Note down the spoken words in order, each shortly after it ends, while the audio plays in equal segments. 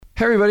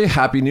Hey everybody,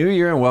 Happy New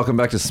Year and welcome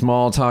back to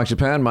Small Talk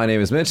Japan. My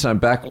name is Mitch and I'm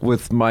back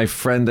with my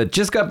friend that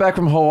just got back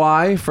from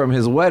Hawaii from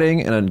his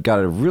wedding and got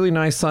a really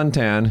nice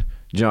suntan,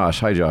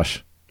 Josh. Hi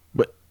Josh.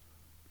 What?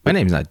 My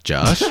name's not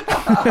Josh. Who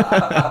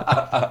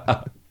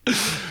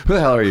the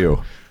hell are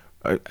you?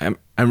 I'm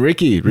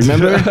Ricky,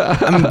 remember?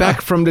 I'm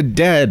back from the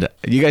dead.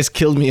 You guys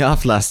killed me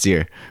off last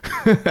year.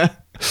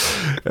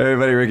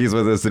 Everybody, Ricky's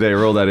with us today.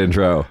 Roll that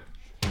intro.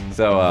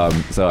 So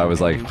I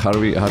was like, how do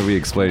we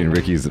explain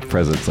Ricky's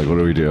presence? Like, what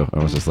do we do?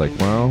 I was just like,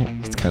 well,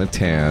 it's kind of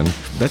tan.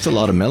 That's a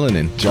lot of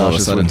melanin. Josh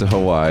just went to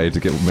Hawaii to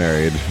get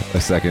married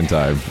a second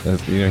time.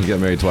 You know, he got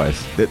married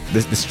twice.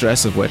 The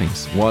stress of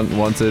weddings.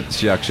 Once at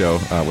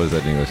Shiakusho, what is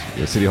that in English?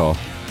 City Hall.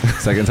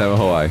 Second time in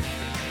Hawaii.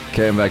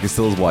 Came back, he's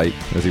still as white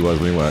as he was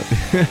when he went.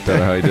 Don't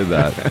know how he did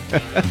that.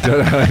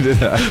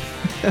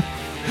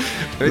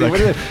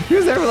 He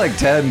was there for like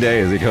 10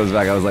 days. He comes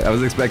back. I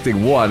was expecting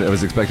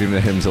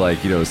him to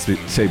like, you know,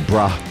 say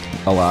brah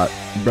a lot.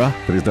 Bruh.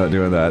 But he's not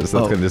doing that. So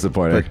that's kind of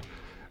disappointing.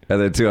 And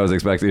then two, I was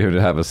expecting him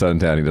to have a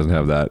suntan. He doesn't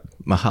have that.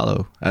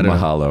 Mahalo. I don't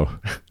Mahalo.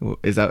 know.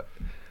 Is that...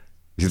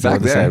 He's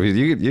back there. I mean,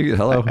 you get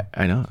hello.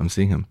 I know. I'm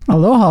seeing him.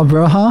 Aloha,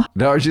 bro, huh?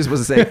 No, aren't you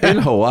supposed to say in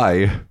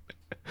Hawaii?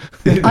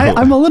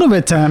 I'm a little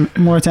bit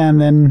more tan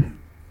than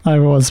I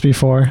was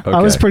before. Okay.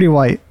 I was pretty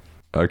white.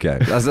 Okay.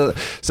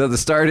 So the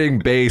starting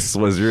base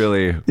was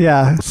really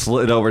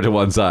slid over to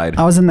one side.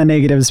 I was in the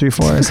negatives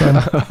before,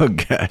 so. Oh,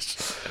 gosh.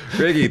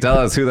 Ricky, tell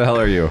us, who the hell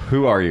are you?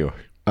 Who are you?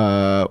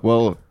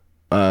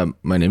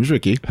 My name's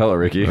Ricky. Hello,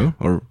 Ricky.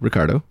 Or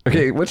Ricardo.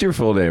 Okay, what's your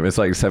full name? It's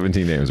like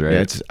 17 names, right?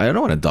 Yeah, I don't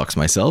want to dox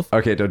myself.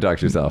 Okay, don't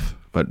dox yourself.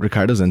 But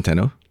Ricardo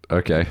Zenteno.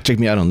 Okay. Check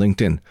me out on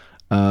LinkedIn.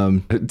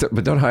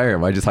 But don't hire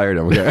him. I just hired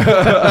him. Okay.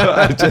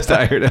 I just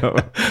hired him.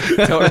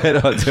 Don't head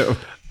on to him.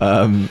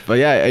 But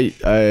yeah,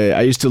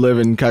 I used to live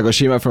in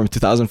Kagoshima from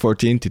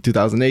 2014 to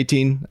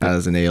 2018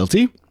 as an ALT.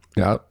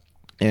 Yeah.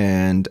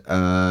 And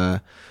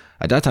at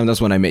that time, that's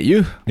when I met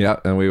you.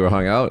 Yeah, and we were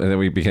hung out, and then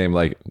we became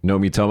like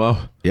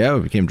Nomitomo. Yeah,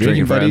 we became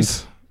drinking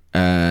buddies.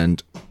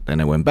 And then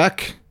I went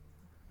back.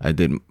 I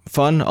did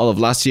fun all of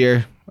last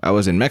year. I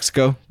was in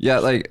Mexico. Yeah,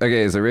 like,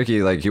 okay, so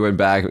Ricky, like, he went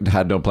back,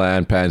 had no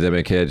plan,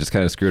 pandemic hit, just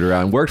kind of screwed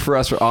around. Worked for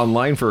us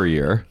online for a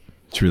year.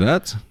 True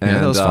that. And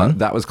that was fun.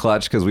 That was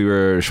clutch because we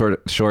were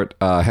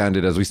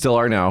short-handed, as we still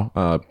are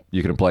now.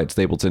 You can apply at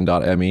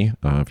stapleton.me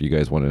if you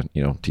guys want to,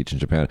 you know, teach in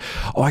Japan.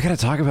 Oh, I got to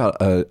talk about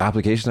an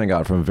application I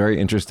got from a very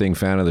interesting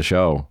fan of the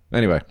show.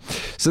 Anyway,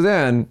 so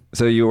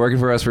you were working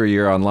for us for a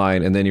year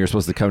online, and then you were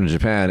supposed to come to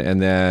Japan,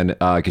 and then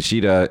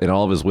Kishida, in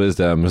all of his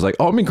wisdom, was like,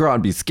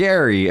 Omicron be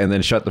scary, and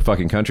then shut the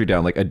fucking country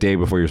down like a day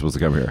before you're supposed to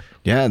come here.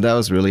 Yeah, that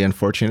was really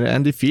unfortunate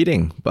and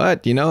defeating.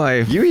 But, you know,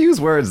 You use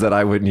words that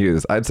I wouldn't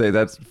use. I'd say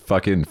that's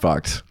fucking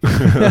fucked.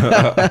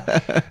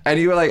 And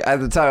you were like,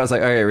 at the time, I was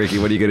like, okay, Ricky,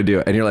 what are you going to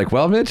do? And you're like,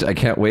 well, Mitch, I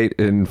can't wait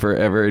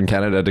forever in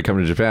Canada to come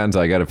to Japan, so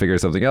I got to figure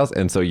something else.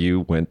 And so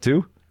you went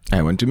to?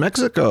 I went to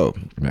Mexico.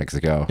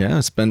 Yeah,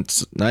 I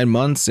spent 9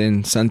 months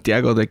in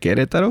Santiago de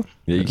Querétaro.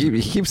 Yeah,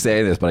 you keep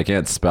saying this, but I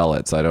can't spell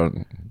it, so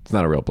it's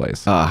not a real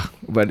place.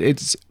 But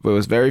it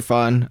was very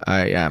fun.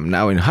 I am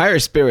now in higher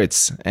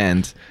spirits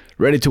and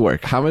ready to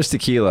work. How much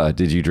tequila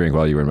did you drink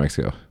while you were in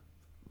Mexico?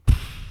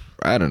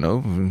 I don't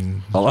know.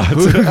 A lot.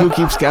 Who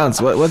keeps counts?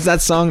 What's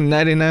that song?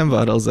 99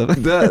 bottles of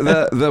it.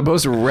 The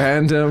most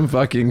random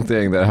fucking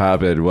thing that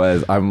happened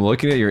was I'm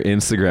looking at your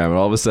Instagram and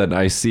all of a sudden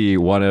I see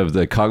one of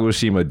the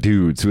Kagoshima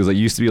dudes who was like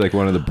used to be like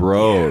one of the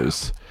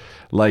bros,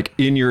 like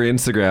in your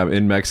Instagram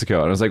in Mexico,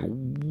 and I was like,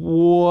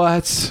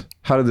 what?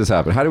 How did this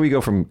happen? How do we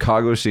go from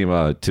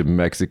Kagoshima to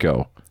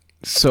Mexico?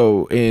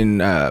 So in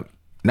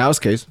Nao's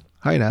case,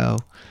 hi Nao,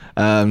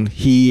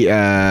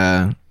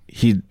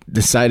 he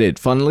decided,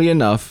 funnily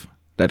enough,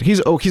 that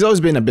he's always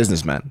been a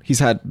businessman. He's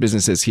had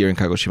businesses here in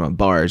Kagoshima,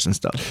 bars and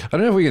stuff. I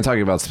don't know if we can talk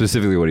about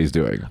specifically what he's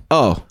doing.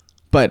 Oh,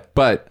 but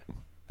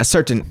a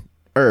certain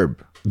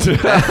herb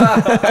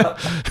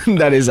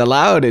that is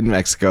allowed in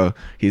Mexico,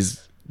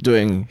 he's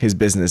doing his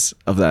business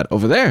of that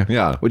over there.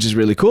 Yeah, which is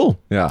really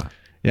cool. Yeah.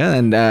 Yeah,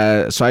 and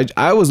so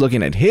I was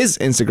looking at his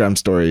Instagram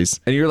stories.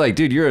 And you're like,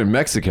 dude, you're in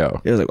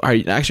Mexico. It was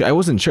like, actually, I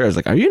wasn't sure. I was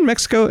like, are you in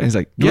Mexico? And he's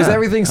like, yeah. Was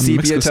everything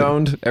sepia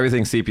toned?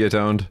 Everything sepia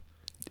toned?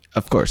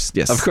 Of course,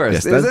 yes. Of course.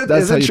 Yes,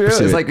 is it true?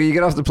 It's like when you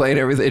get off the plane,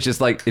 everything, it's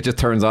just like, it just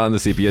turns on the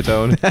sepia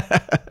tone.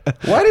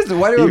 Why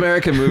do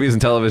American movies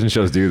and television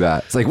shows do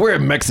that? It's like, we're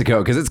in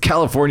Mexico because it's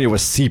California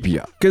with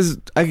sepia.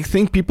 Because I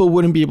think people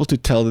wouldn't be able to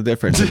tell the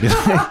difference. Is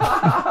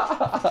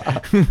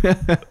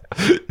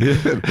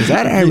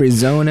that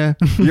Arizona?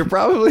 You're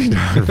probably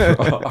not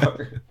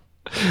wrong.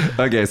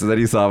 Okay, so then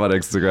you saw him on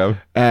Instagram.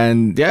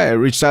 And yeah, I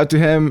reached out to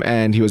him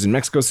and he was in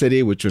Mexico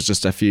City, which was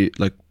just 3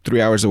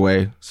 hours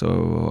away.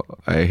 So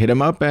I hit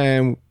him up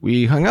and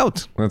we hung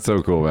out. That's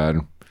so cool,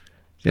 man.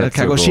 Yeah,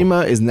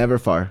 Kagoshima is never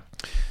far.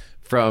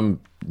 From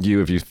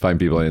you, if you find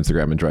people on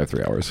Instagram and drive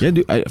 3 hours. Yeah,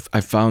 dude,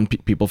 I found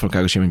people from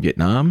Kagoshima in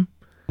Vietnam.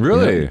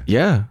 Really?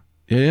 Yeah.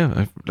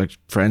 Yeah. Like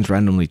friends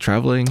randomly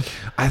traveling.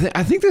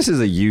 I think this is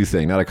a you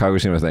thing, not a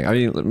Kagoshima thing. I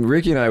mean,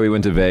 Ricky and I, we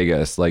went to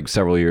Vegas like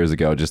several years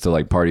ago just to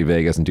like party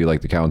Vegas and do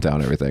like the countdown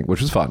and everything,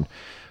 which was fun.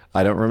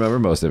 I don't remember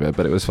most of it,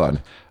 but it was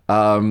fun.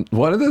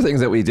 One of the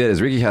things that we did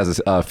is Ricky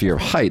has a fear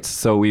of heights.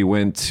 So we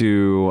went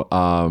to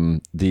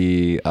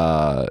the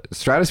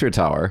Stratosphere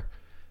Tower,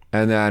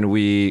 and then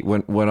we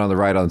went on the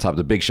ride on top of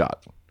the Big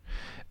Shot.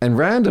 And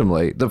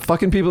randomly, the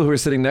fucking people who are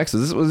sitting next to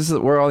us,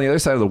 we're on the other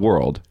side of the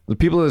world. The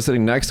people that are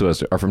sitting next to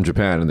us are from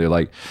Japan, and they're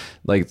like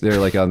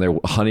on their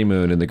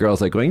honeymoon, and the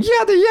girl's like going,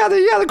 yeah,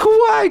 the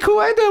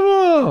kawaii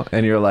demo.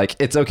 And you're like,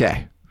 it's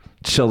okay.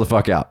 Chill the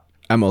fuck out.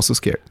 I'm also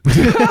scared.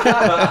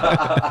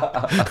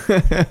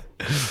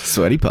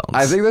 Sweaty palms.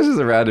 I think this is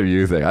a random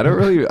you thing. I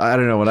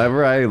don't know.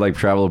 Whenever I like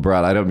travel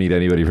abroad, I don't meet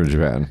anybody from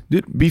Japan.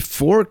 Dude,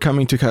 before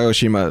coming to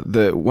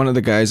Kagoshima, one of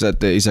the guys at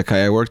the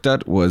izakaya I worked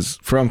at was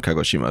from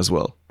Kagoshima as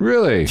well.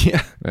 Really?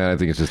 Yeah. Man, I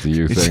think it's just a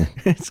you thing.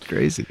 It's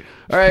crazy.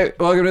 All right.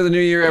 Welcome to the new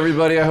year,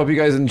 everybody. I hope you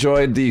guys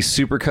enjoyed the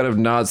supercut of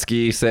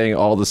Natsuki saying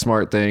all the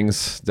smart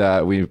things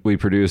that we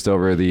produced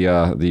over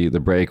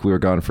the break. We were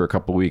gone for a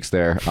couple weeks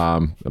there,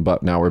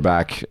 but now we're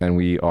back, and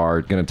we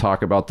are going to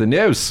talk about the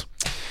news.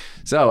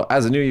 So,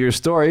 as a New Year's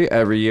story,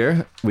 every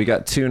year we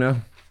got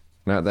tuna.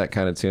 Not that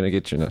kind of tuna.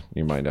 Get your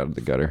mind out of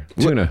the gutter.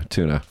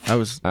 Tuna. I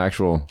was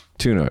actual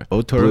tuna.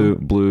 Otoro?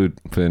 Blue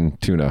fin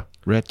tuna.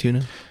 Red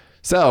tuna.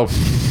 So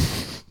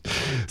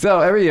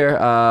every year,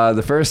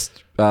 the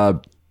first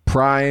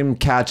prime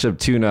catch of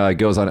tuna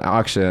goes on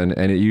auction,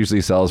 and it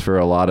usually sells for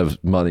a lot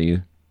of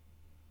money,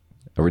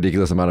 a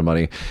ridiculous amount of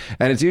money,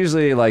 and it's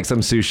usually like some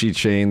sushi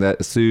chain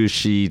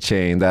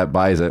that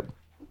buys it.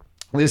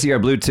 This year,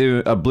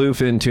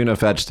 bluefin tuna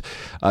fetched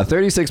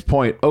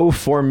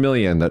 36.04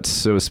 million. That's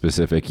so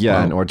specific.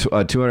 Yen, wow. Or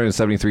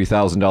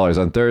 $273,000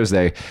 on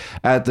Thursday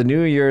at the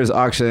New Year's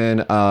auction.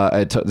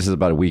 This is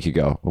about a week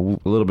ago,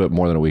 a little bit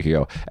more than a week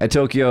ago, at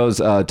Tokyo's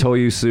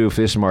Toyosu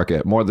Fish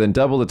Market, more than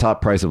double the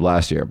top price of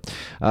last year.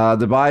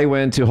 The buy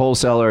went to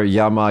wholesaler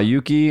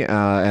Yamayuki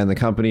and the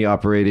company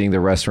operating the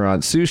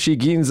restaurant Sushi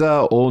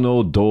Ginza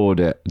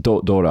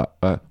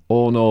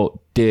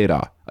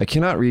Onodera. I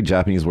cannot read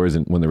Japanese words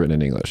when they're written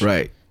in English.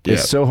 Right.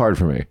 It's so hard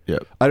for me.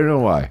 Yep. I don't know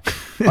why.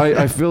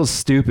 I feel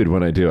stupid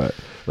when I do it.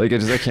 Like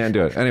I can't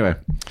do it. Anyway.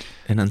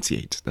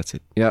 Enunciate. That's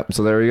it. Yeah.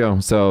 So there we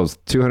go. So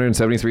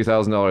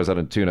 $273,000 out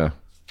of tuna.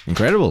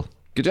 Incredible.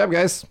 Good job,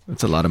 guys.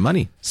 That's a lot of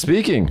money.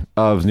 Speaking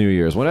of New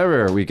Year's,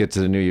 whenever we get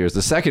to the New Year's,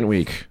 the second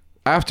week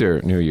after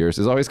New Year's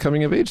is always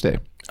Coming of Age Day.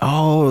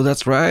 Oh,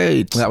 that's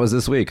right. That was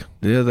this week.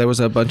 Yeah, there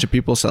was a bunch of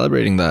people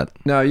celebrating that.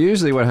 Now,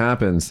 usually what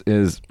happens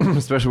is,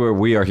 especially where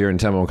we are here in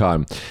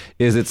Temukan,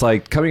 is it's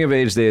like Coming of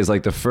Age Day is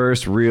like the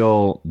first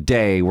real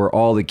day where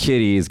all the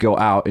kiddies go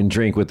out and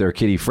drink with their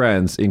kiddie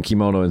friends in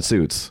kimono and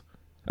suits.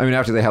 I mean,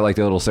 after they have like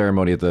their little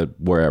ceremony at the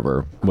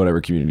whatever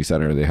community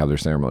center, they have their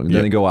ceremony. Yep.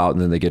 Then they go out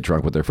and then they get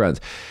drunk with their friends.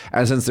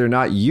 And since they're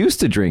not used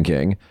to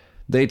drinking,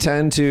 they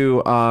tend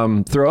to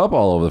throw up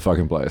all over the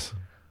fucking place.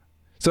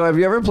 So have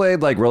you ever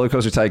played like Roller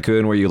Coaster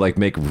Tycoon where you like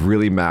make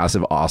really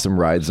massive, awesome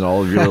rides and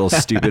all of your little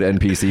stupid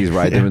NPCs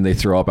ride them and they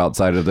throw up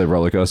outside of the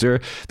roller coaster?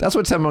 That's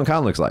what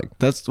Temukan looks like.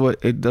 That's what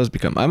it does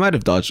become. I might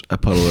have dodged a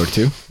puddle or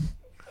two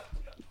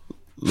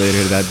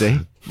later that day.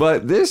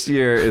 But this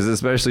year is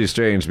especially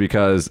strange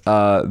because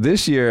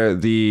this year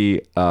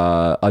the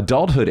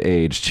adulthood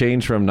age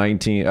changed from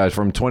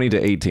 20 to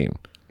 18.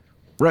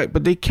 Right,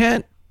 but they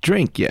can't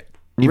drink yet.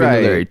 Even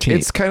though they're 18.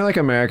 It's kind of like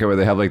America where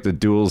they have like the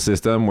dual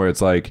system where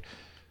it's like,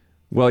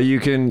 well, you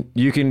can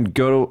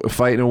go to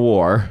fight in a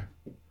war,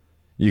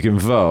 you can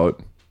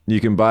vote, you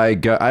can buy a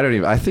gun.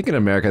 I think in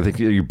America, I think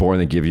you're born,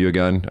 they give you a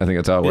gun. I think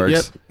that's how it works.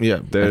 Yep. Yeah.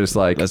 They're just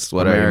like, that's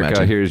what America, I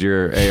imagine. Here's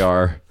your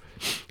AR.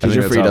 Here's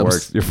your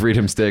freedoms. Your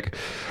freedom stick.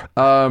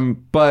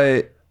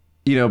 But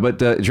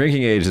the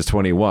drinking age is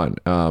 21.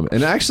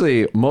 And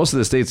actually, most of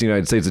the states in the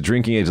United States,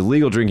 the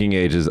legal drinking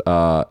age is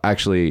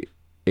actually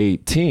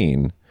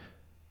 18.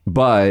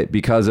 But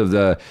because of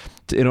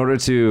in order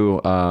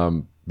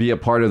to be a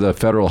part of the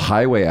Federal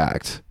Highway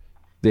Act,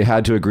 they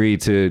had to agree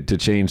to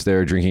change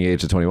their drinking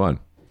age to 21.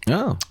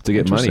 Oh, to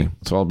get money.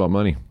 It's all about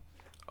money.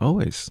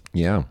 Always.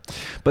 Yeah.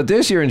 But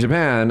this year in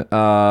Japan,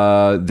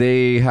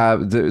 they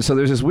have so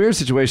there's this weird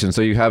situation.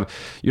 So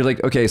you're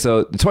like, okay,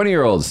 so the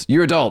 20-year-olds,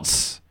 you're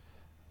adults.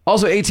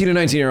 Also 18 and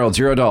 19-year-olds,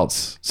 you're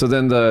adults. So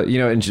then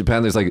in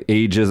Japan, there's like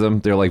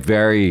ageism. They're like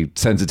very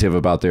sensitive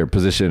about their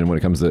position when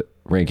it comes to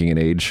ranking in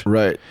age.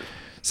 Right.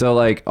 So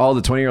like all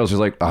the 20-year-olds are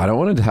like, I don't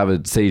want to have a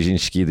Seijin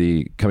Shiki,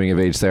 the coming of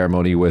age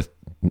ceremony with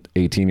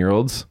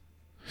 18-year-olds.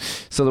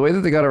 So the way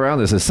that they got around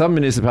this is some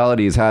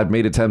municipalities had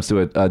made attempts to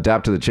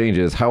adapt to the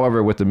changes.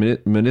 However, with the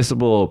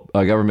municipal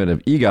government of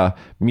Iga,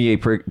 Mie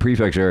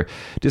Prefecture,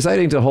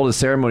 deciding to hold a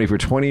ceremony for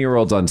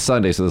 20-year-olds on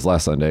Sunday, so this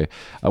last Sunday,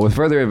 with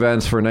further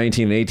events for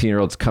 19 and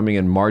 18-year-olds coming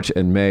in March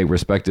and May,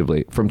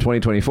 respectively. From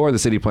 2024, the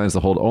city plans to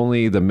hold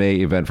only the May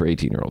event for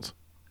 18-year-olds.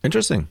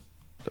 Interesting.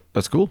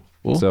 That's cool.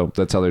 So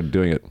that's how they're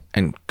doing it.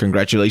 And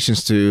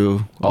congratulations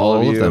to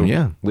all of them.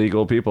 Yeah.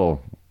 Legal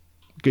people.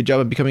 Good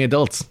job at becoming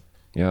adults.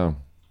 Yeah.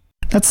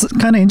 That's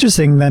kind of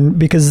interesting then,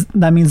 because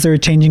that means they're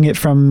changing it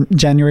from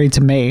January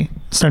to May,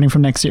 starting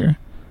from next year.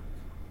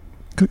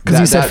 Because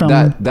you said from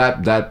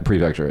that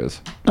prefecture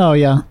is. Oh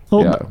yeah.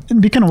 Well, Yeah.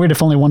 it'd be kind of weird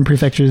if only one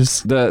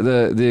prefecture's.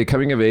 The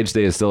coming of age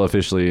day is still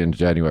officially in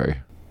January.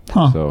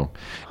 Huh. So,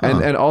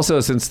 and also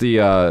since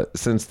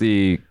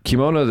the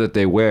kimono that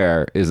they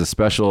wear is a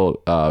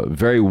special,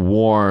 very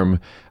warm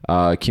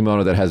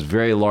kimono that has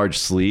very large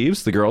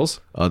sleeves, the girls.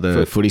 Oh,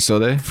 the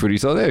furisode?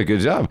 Furisode, good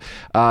job.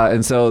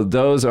 And so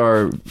those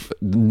are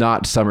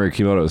not summer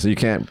kimonos. So you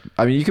can't,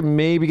 I mean, you can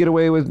maybe get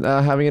away with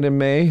having it in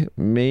May,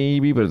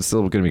 maybe, but it's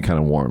still going to be kind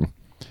of warm.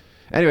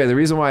 Anyway, the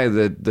reason why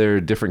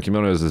they're different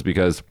kimonos is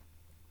because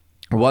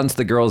once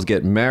the girls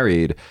get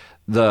married,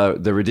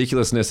 the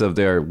ridiculousness of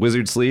their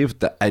wizard sleeve,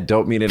 I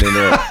don't mean it in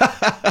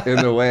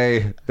the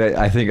way that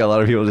I think a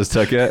lot of people just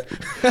took it,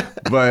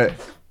 but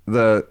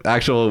the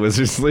actual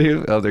wizard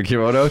sleeve of their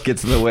kimono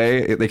gets in the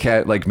way. They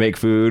can't like make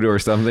food or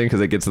something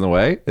because it gets in the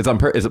way.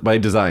 It's by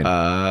design.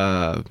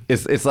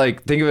 It's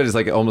like, think of it as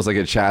like almost like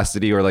a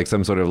chastity or like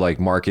some sort of like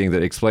marking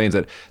that explains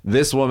that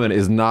this woman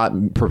is not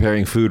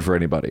preparing food for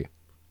anybody.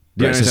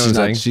 Do you understand what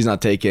I'm saying? She's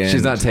not taken.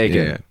 She's not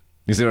taken. Yeah.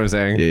 You see what I'm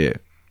saying? Yeah.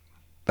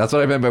 That's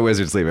what I meant by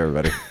wizard sleeve,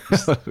 everybody.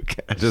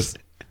 Okay. Just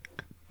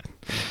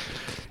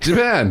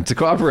Japan to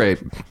cooperate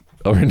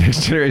over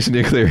next generation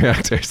nuclear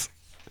reactors.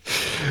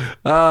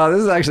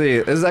 This is actually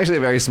a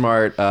very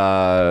smart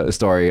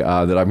story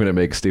that I'm going to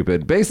make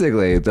stupid.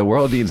 Basically, the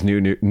world needs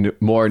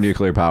more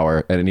nuclear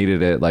power, and it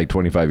needed it like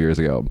 25 years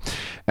ago.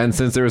 And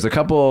since there was a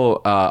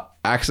couple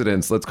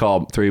accidents, let's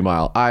call 3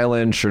 Mile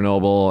Island,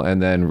 Chernobyl,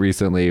 and then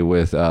recently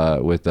with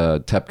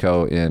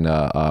TEPCO in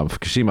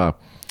Fukushima,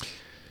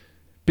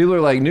 people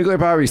are like, nuclear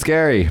power be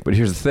scary, but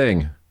here's the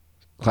thing.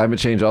 Climate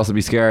change also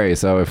be scary.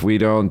 So if we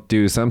don't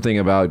do something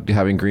about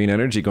having green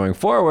energy going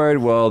forward,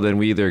 well, then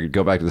we either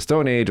go back to the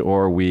Stone Age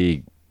or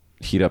we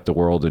heat up the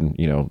world and,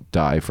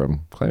 die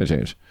from climate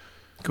change.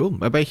 Cool.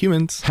 Bye-bye,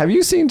 humans. Have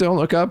you seen Don't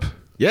Look Up?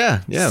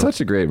 Yeah.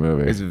 Such a great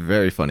movie. It's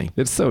very funny.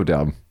 It's so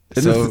dumb.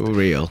 And So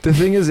real. The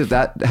thing is, if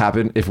that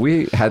happened, if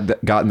we had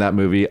gotten that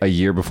movie a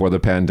year before the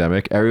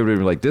pandemic, everybody would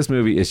be like, this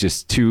movie is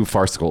just too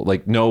farcical.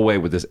 Like, no way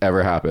would this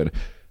ever happen.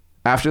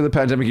 After the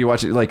pandemic, you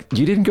watch it, like,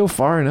 you didn't go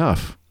far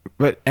enough.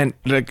 But and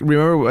like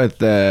remember with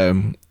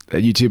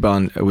YouTube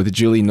on with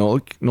Julie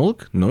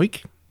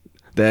Noik,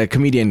 the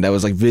comedian that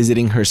was like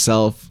visiting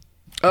herself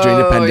during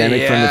the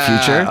pandemic from the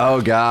future.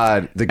 Oh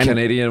God, the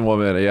Canadian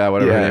woman,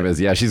 whatever her name is.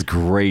 Yeah, she's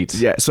great.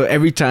 Yeah, so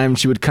every time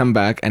she would come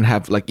back and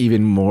have like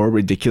even more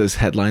ridiculous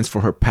headlines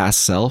for her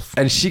past self.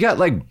 And she got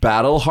like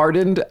battle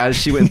hardened as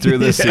she went through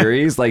the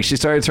series. Like she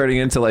started turning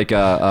into like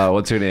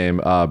what's her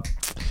name?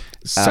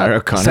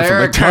 Sarah Connor.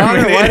 Sarah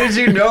Connor. Why did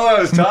you know what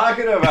I was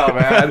talking about,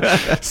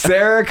 man?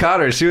 Sarah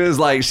Connor. She was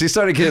like, she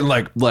started getting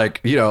like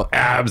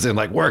abs and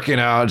like working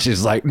out. And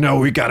she's like, no,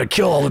 we got to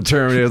kill all the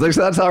Terminators. Like,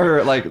 so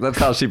that's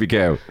how she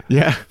became.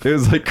 Yeah. It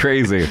was like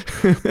crazy.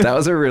 That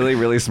was a really,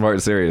 really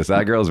smart series.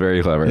 That girl's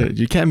very clever. Yeah,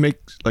 you can't make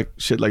like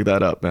shit like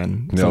that up,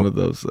 man. Nope. Some of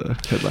those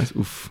headlines.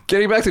 Oof.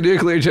 Getting back to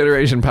nuclear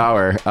generation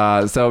power.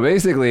 So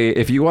basically,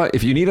 if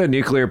you need a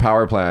nuclear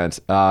power plant,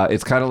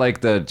 it's kind of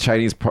like the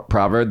Chinese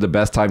proverb: the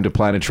best time to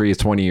plant a tree is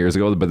 20 years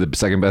ago, but the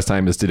second best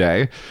time is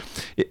today.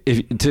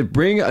 To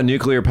bring a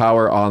nuclear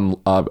power on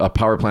a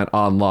power plant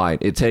online,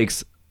 it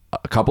takes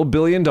a couple $1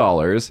 billion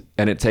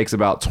and it takes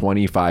about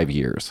 25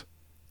 years.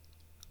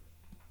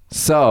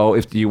 So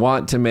if you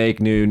want to make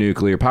new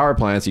nuclear power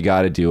plants, you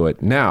got to do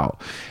it now.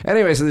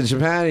 Anyway, so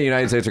Japan and the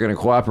United States are going to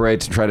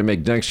cooperate to try to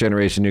make next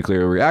generation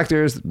nuclear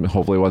reactors,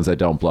 hopefully ones that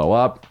don't blow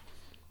up.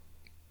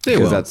 They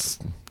will.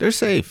 They're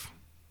safe.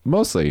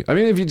 Mostly. I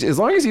mean, as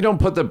long as you don't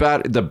put the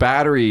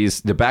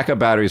batteries, the backup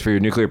batteries for your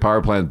nuclear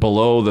power plant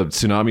below the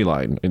tsunami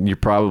line, and you're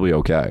probably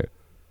okay.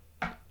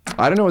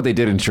 I don't know what they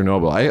did in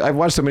Chernobyl. I've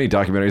watched so many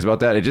documentaries about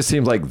that. It just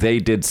seems like they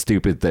did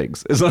stupid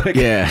things. It's like,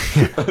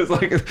 it's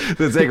like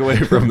the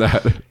takeaway from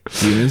that.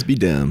 Humans be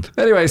damned.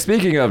 Anyway,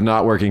 speaking of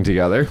not working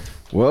together.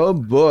 Well,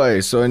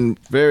 boy. So in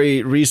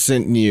very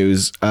recent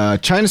news,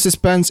 China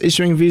suspends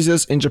issuing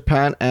visas in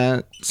Japan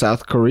and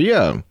South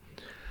Korea.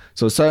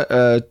 So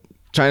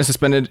China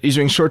suspended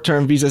issuing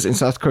short-term visas in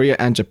South Korea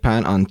and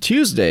Japan on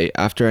Tuesday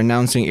after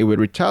announcing it would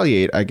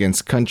retaliate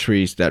against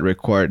countries that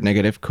required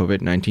negative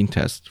COVID-19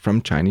 tests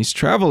from Chinese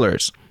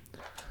travelers.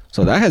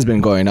 So that has been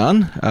going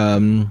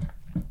on.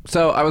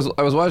 So I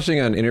was watching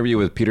an interview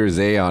with Peter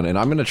Zayon, and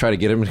I'm going to try to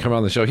get him to come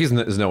on the show.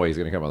 There's no way he's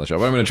going to come on the show,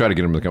 but I'm going to try to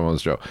get him to come on the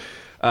show.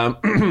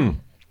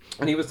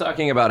 And he was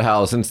talking about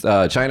how since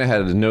China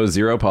had a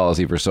no-zero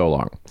policy for so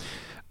long,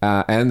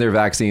 and their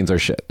vaccines are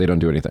shit, they don't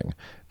do anything.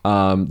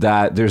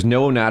 That there's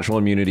no natural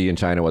immunity in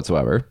China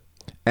whatsoever,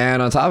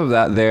 and on top of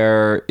that,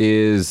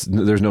 there's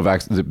no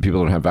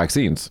people don't have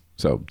vaccines,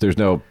 so there's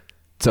no.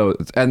 So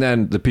and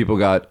then the people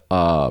got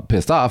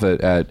pissed off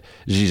at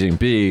Xi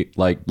Jinping,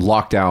 like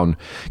lockdown,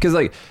 because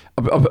like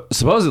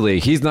supposedly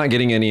he's not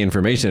getting any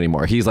information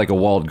anymore. He's like a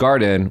walled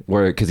garden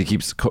because he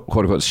keeps quote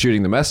unquote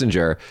shooting the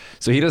messenger,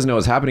 so he doesn't know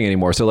what's happening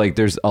anymore. So like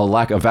there's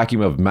a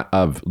vacuum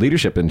of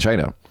leadership in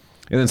China.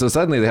 And then so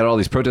suddenly they had all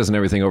these protests and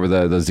everything over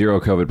the zero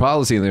COVID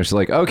policy. And they're just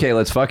like, okay,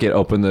 let's fuck it.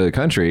 Open the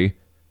country.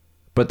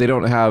 but they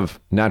don't have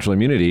natural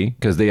immunity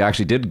because they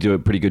actually did do a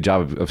pretty good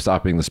job of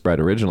stopping the spread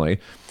originally.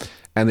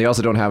 And they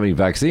also don't have any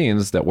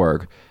vaccines that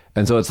work.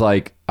 And so it's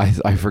like,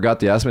 I forgot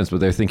the estimates, but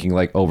they're thinking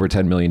like over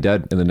 10 million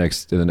dead in the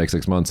next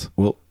 6 months.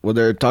 Well, what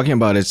they're talking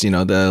about is,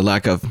 the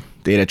lack of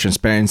data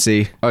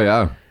transparency Oh,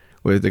 yeah.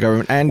 with the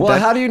government. And Well,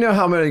 how do you know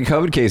how many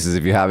COVID cases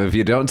if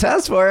you don't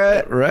test for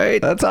it?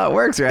 Right. That's how it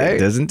works, right? it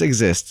doesn't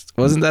exist.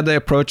 Wasn't that the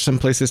approach some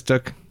places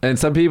took? And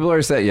some people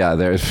are saying, yeah,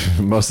 there's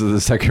most of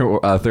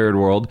the third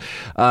world.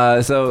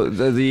 So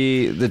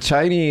the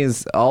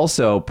Chinese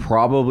also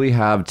probably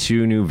have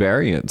 2 new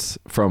variants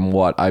from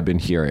what I've been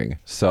hearing.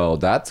 So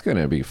that's going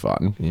to be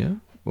fun. Yeah.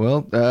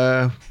 Well,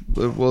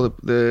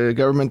 the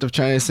government of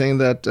China is saying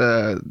that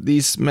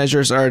these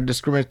measures are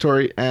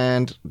discriminatory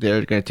and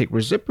they're going to take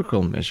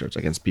reciprocal measures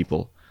against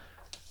people.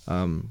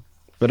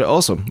 But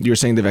also, you're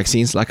saying the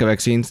vaccines, lack of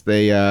vaccines.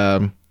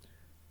 The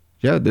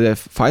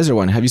Pfizer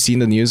one. Have you seen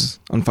the news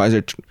on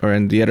Pfizer or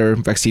and the other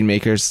vaccine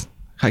makers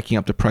hiking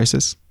up the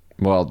prices?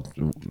 Well,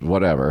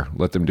 whatever.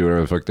 Let them do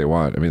whatever the fuck they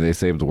want. I mean, they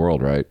saved the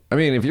world, right? I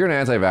mean, if you're an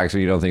anti-vaxxer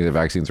and you don't think the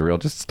vaccines are real,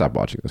 just stop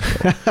watching this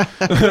show.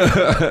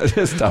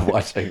 Just stop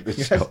watching the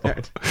show.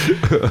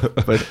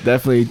 But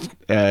definitely,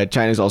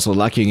 China's also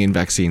lacking in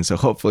vaccines. So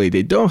hopefully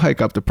they don't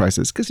hike up the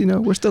prices because,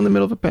 we're still in the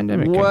middle of a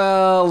pandemic.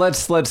 Well,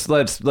 let's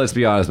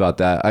be honest about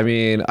that. I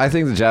mean, I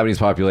think the Japanese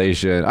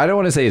population, I don't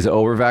want to say is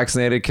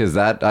over-vaccinated because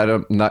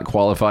I'm not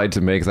qualified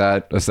to make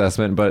that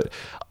assessment, but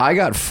I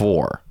got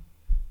 4.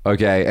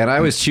 Okay, and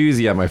I was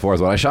choosy on my 4th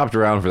one. I shopped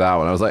around for that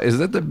one. I was like, is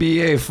that the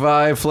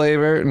BA5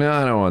 flavor? No,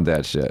 I don't want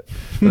that shit.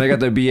 And I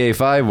got the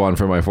BA5 one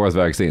for my 4th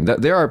vaccine.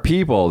 There are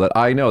people that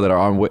I know that are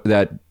on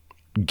that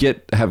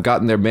have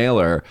gotten their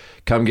mailer,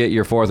 come get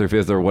your 4th or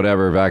 5th or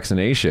whatever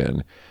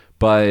vaccination,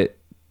 but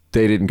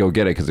they didn't go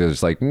get it because they're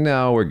just like,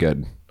 no, we're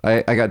good.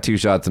 I got 2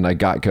 shots and I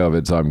got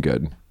COVID, so I'm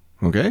good.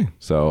 Okay.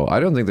 So I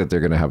don't think that they're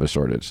going to have a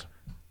shortage,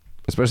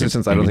 especially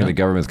since I don't think the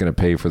government's going to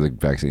pay for the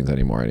vaccines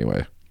anymore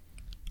anyway.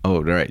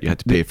 Oh, right. You had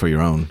to pay for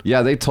your own.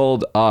 Yeah, they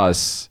told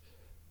us,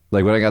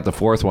 like when I got the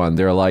 4th one,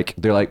 they're like,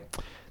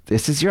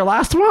 this is your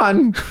last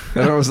one.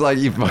 And I was like,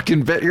 you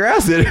fucking bet your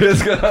ass it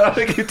is. I don't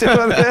think you're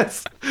doing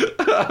this.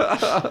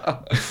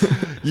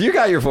 You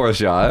got your 4th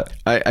shot.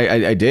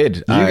 I did.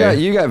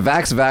 You got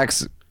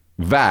vax,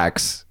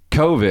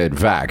 COVID,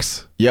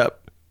 vax.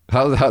 Yep.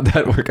 How'd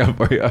that work out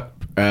for you?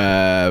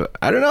 I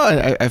don't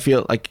know. I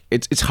feel like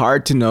it's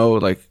hard to know,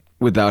 like,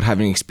 without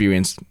having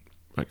experienced,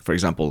 like, for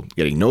example,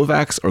 getting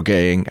Novavax or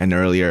getting an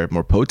earlier,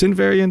 more potent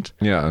variant.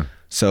 Yeah.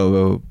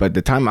 So, but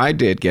the time I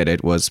did get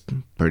it was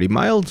pretty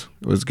mild.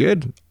 It was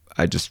good.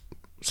 I just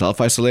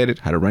self-isolated,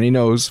 had a runny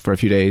nose for a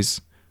few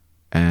days,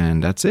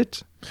 and that's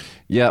it.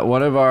 Yeah,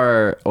 one of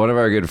our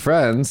good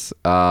friends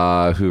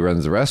who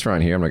runs a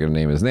restaurant here, I'm not going to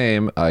name his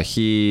name,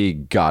 he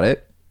got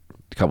it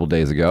a couple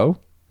days ago,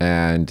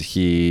 and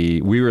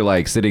we were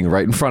like sitting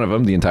right in front of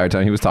him the entire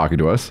time he was talking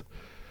to us.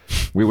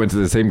 We went to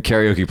the same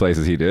karaoke place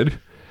as he did.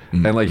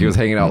 And like he was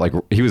hanging out, like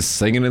he was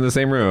singing in the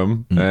same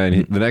room.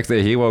 And the next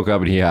day he woke up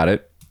and he had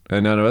it,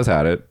 and none of us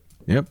had it.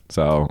 Yep.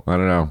 So I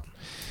don't know.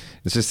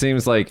 It just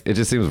seems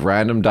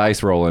random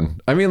dice rolling.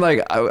 I mean,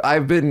 like I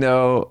have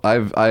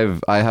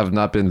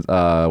not been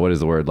what is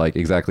the word, like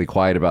exactly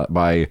quiet about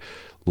my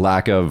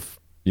lack of,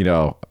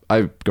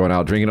 I've gone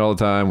out drinking all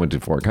the time, went to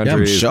 4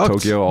 countries,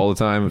 Tokyo all the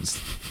time.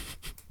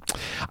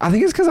 I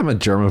think it's because I'm a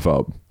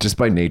germaphobe just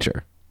by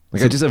nature.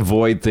 Like I just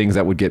avoid things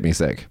that would get me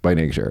sick by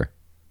nature.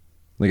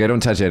 Like I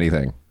don't touch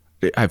anything.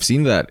 I've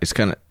seen that. It's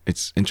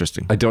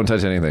interesting. I don't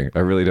touch anything. I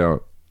really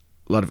don't.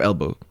 A lot of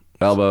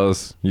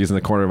elbows, using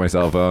the corner of my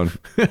cell phone.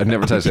 I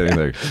never touched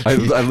anything. I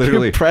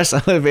literally you press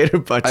elevator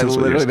buttons. I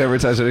literally never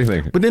touched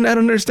anything. But then I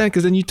don't understand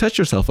because then you touch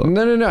your cell phone.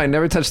 No. I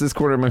never touched this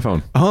corner of my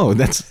phone. Oh,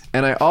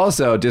 and I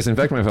also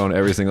disinfect my phone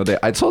every single day.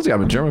 I told you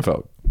I'm a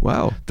germaphobe.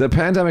 Wow. The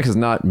pandemic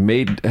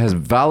has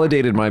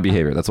validated my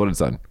behavior. That's what it's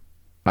done.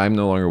 I'm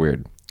no longer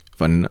weird.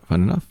 Fun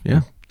enough.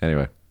 Yeah.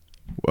 Anyway.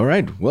 All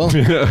right. Well,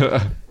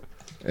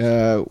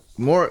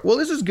 more. Well,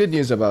 this is good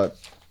news about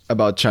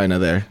China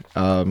there.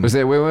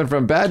 We went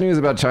from bad news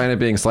about China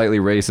being slightly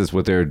racist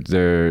with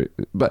their.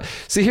 But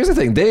see, here's the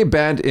thing: they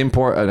banned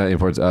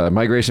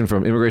immigration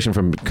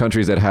from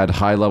countries that had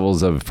high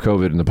levels of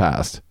COVID in the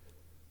past.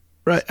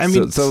 Right. I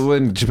mean, so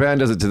when Japan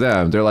does it to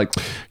them, they're like,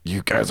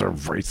 "You guys are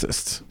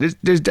racist."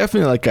 There's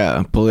definitely like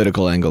a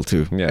political angle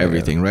to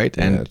everything, right?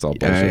 Yeah, and it's all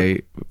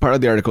bullshit. Part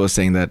of the article is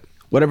saying that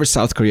whatever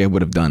South Korea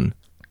would have done,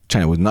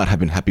 China would not have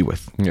been happy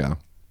with. Yeah.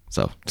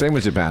 So same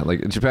with Japan.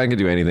 Like Japan can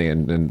do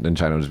anything, and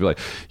China would just be like,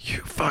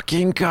 "You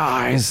fucking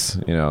guys,"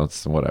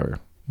 it's whatever.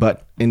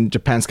 But in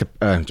China's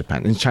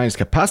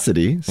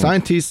capacity,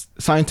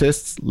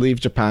 scientists leave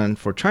Japan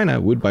for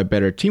China would by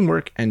better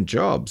teamwork and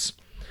jobs.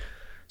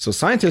 So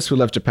scientists who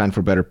left Japan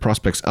for better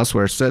prospects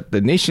elsewhere said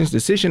the nation's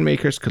decision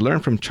makers could learn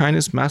from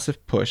China's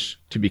massive push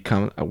to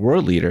become a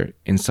world leader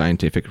in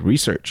scientific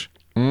research.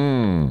 What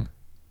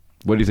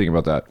do you think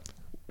about that?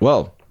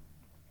 Well,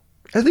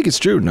 I think it's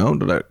true, no?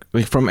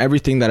 Like from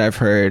everything that I've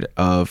heard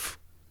of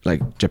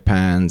like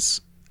Japan's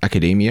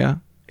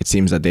academia, it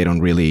seems that they don't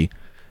really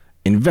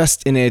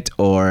invest in it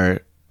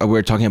or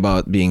we're talking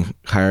about being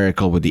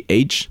hierarchical with the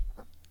age,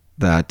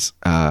 that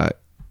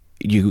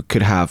you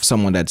could have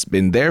someone that's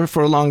been there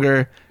for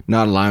longer,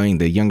 not allowing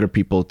the younger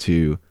people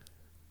to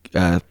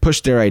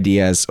push their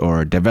ideas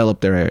or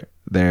develop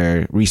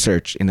their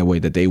research in a way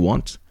that they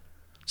want.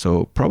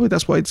 So probably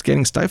that's why it's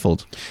getting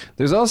stifled.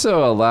 There's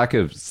also a lack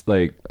of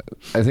like,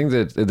 I think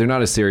that they're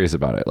not as serious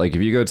about it. Like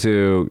if you go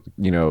to,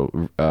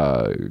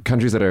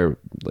 countries that are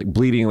like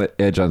bleeding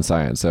edge on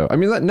science. So, I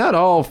mean, not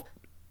all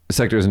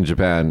sectors in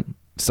Japan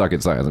suck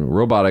at science. I mean,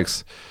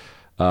 robotics,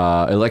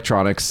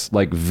 electronics,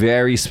 like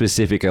very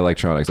specific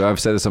electronics. I've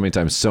said this so many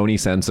times, Sony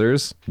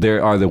sensors, they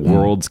are the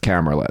world's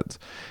camera lens.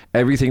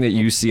 Everything that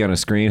you see on a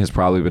screen has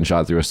probably been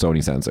shot through a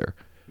Sony sensor.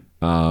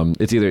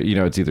 It's either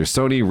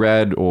Sony,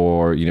 Red,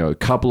 or a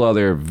couple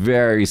other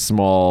very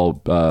small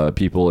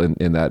people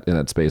in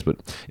that space, but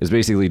it's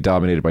basically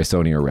dominated by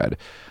Sony or Red.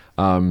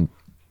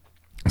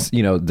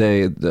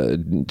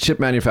 The chip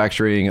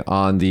manufacturing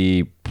on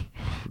the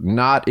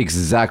not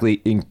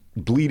exactly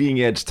bleeding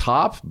edge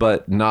top,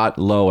 but not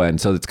low end,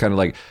 so it's kind of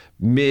like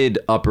mid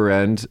upper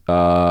end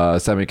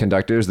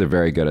semiconductors. They're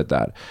very good at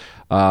that.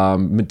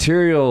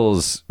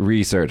 Materials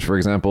research, for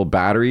example,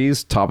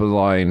 batteries, top of the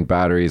line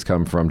batteries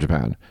come from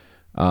Japan.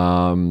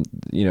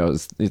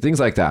 Things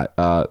like that.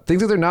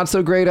 Things that they're not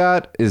so great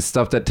at is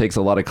stuff that takes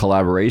a lot of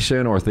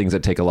collaboration or things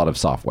that take a lot of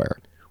software.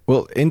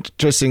 Well,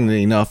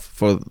 interestingly enough,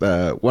 for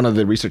one of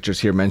the researchers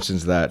here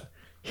mentions that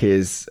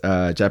his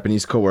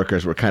Japanese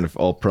coworkers were kind of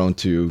all prone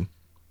to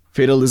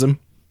fatalism.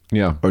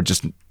 Yeah. Or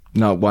just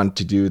not want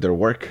to do their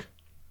work,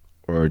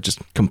 or just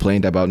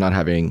complained about not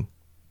having,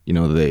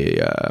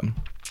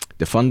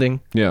 the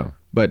funding. Yeah.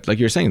 But like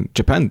you're saying,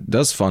 Japan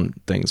does fund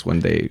things when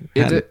they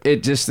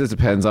it just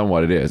depends on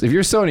what it is. If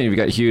you're Sony, you've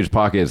got huge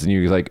pockets and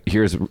you like,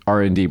 here's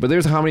R&D. But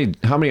there's how many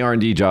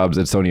R&D jobs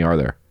at Sony are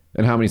there?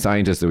 And how many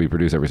scientists do we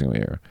produce every single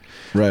year?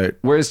 Right.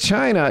 Whereas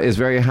China is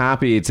very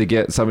happy to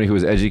get somebody who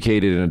is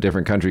educated in a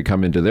different country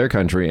come into their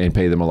country and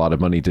pay them a lot of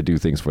money to do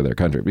things for their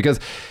country. Because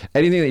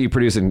anything that you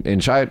produce in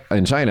China,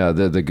 the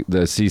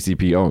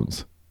CCP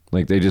owns.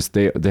 Like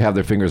they have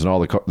their fingers in all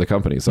the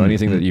companies. So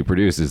anything that you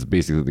produce is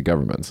basically the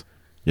government's.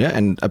 Yeah,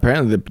 and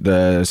apparently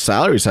the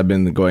salaries have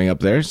been going up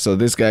there. So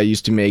this guy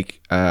used to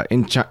make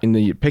in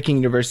the Peking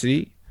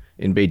University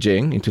in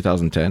Beijing in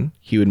 2010,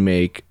 he would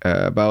make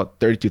about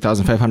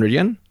 32,500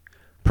 yen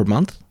per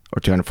month,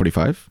 or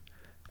 245,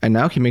 and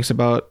now he makes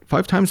about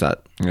 5 times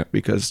that. Yeah.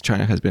 Because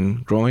China has been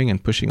growing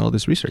and pushing all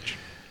this research.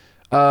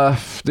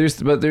 There's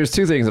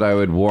 2 things that I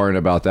would warn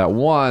about that.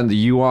 One, the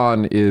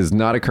yuan is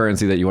not a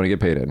currency that you want to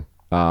get paid in.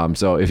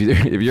 So if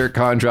your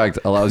contract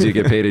allows you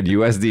to get paid in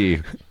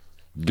USD.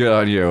 Good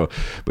on you.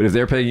 But if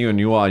they're paying you in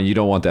yuan, you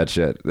don't want that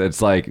shit. It's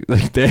like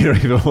they don't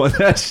even want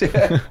that shit.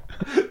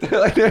 They're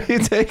like, no, you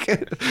take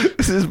it.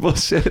 This is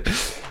bullshit.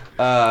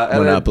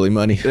 Monopoly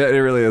money. It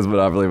really is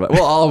monopoly money.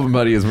 Well, all of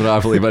money is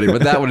monopoly money,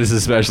 but that one is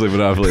especially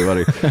monopoly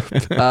money.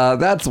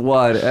 That's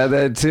one. And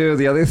then 2,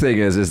 the other thing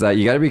is that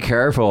you got to be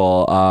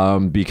careful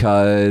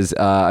because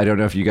I don't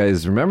know if you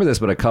guys remember this,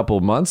 but a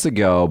couple months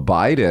ago,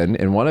 Biden,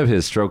 in one of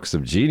his strokes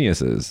of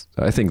geniuses,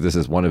 I think this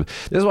is why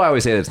I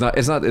always say that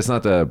it's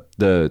not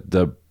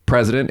the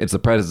president, it's the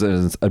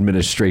president's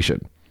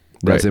administration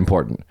that's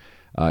important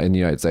in the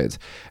United States.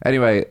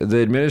 Anyway,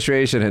 the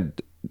administration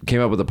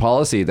came up with a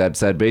policy that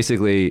said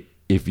basically,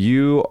 if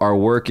you are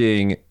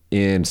working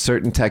in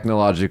certain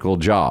technological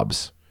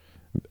jobs,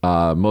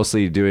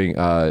 mostly doing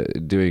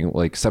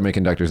like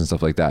semiconductors and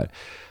stuff like that,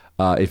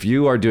 if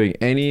you are doing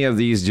any of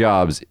these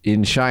jobs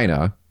in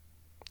China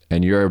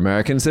and you're an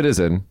American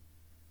citizen,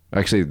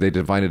 actually they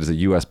define it as a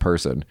U.S.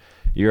 person.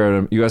 You're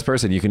a U.S.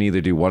 person, you can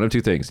either do one of 2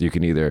 things. You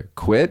can either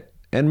quit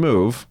and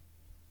move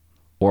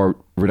or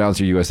renounce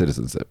your U.S.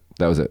 citizenship.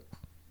 That was it.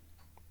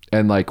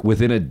 And like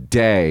within a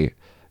day,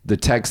 the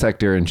tech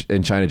sector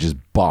in China just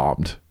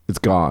bombed. It's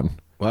gone.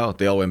 Wow,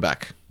 they all went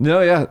back.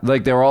 No, yeah,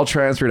 like they were all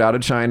transferred out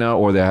of China,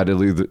 or they had to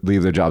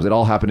leave their jobs. It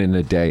all happened in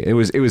a day. It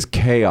was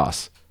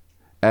chaos,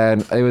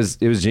 and it was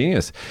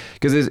genius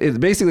because it's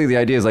basically the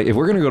idea is like, if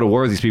we're going to go to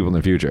war with these people in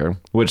the future,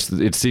 which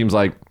it seems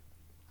like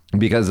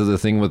because of the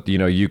thing with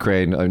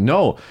Ukraine.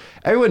 No,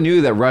 everyone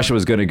knew that Russia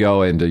was going to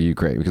go into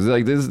Ukraine because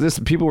like this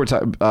people were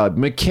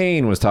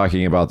McCain was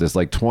talking about this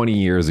like 20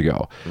 years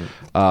ago,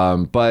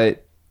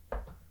 but.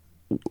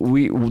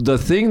 The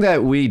thing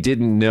that we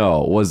didn't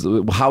know was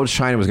how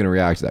China was going to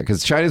react to that,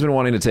 because China's been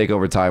wanting to take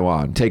over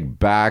Taiwan, take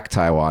back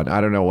Taiwan. I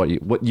don't know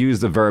what use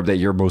the verb that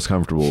you're most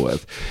comfortable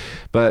with,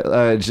 but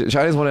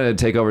China's wanted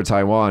to take over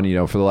Taiwan,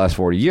 for the last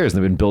 40 years,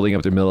 and they've been building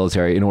up their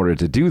military in order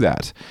to do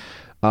that.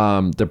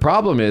 The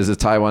problem is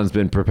Taiwan's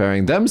been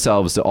preparing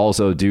themselves to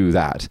also do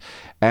that.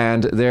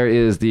 And there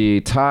is the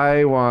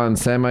Taiwan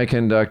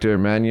Semiconductor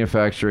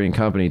Manufacturing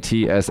Company,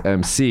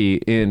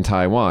 TSMC, in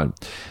Taiwan.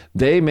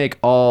 They make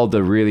all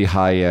the really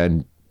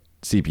high-end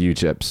CPU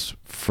chips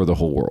for the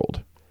whole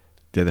world.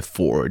 They're the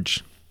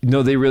forge.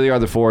 No, they really are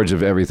the forge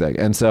of everything.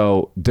 And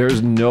so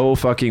there's no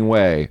fucking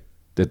way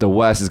that the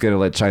West is going to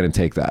let China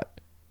take that.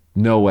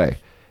 No way.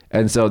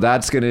 And so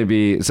that's going to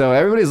be, so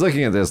everybody's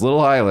looking at this little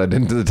island,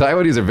 and the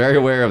Taiwanese are very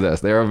aware of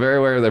this. They are very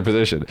aware of their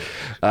position.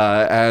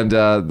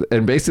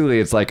 And basically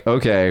it's like,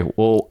 okay,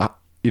 well,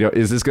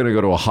 is this going to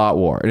go to a hot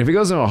war? And if it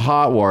goes into a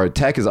hot war,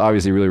 tech is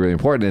obviously really, really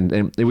important.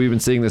 And we've been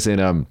seeing this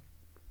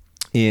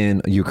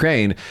in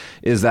Ukraine,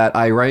 is that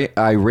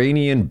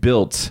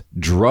Iranian-built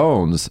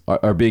drones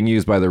are being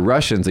used by the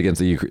Russians against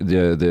the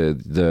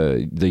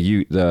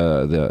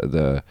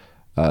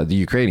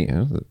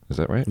Ukrainian. Is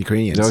that right?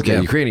 Ukrainians. Okay,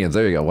 yeah. Ukrainians.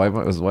 There you go. Why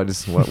was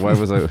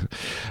I?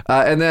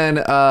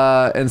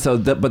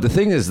 But the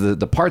thing is,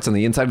 the parts on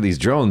the inside of these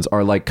drones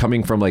are like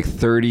coming from like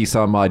 30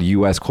 some odd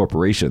U.S.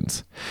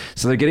 corporations.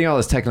 So they're getting all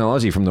this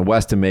technology from the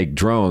West to make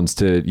drones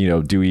to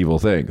do evil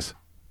things.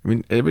 I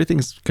mean,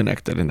 everything's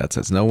connected in that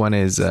sense. No one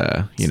is,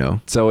 so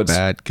it's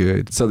bad,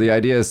 good. So the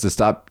idea is to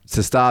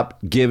stop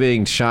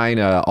giving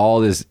China all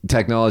this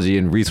technology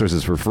and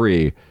resources for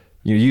free,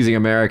 using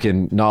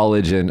American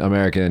knowledge and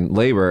American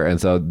labor.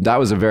 And so that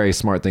was a very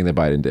smart thing that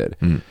Biden did,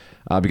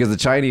 because the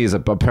Chinese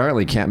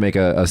apparently can't make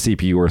a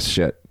CPU worth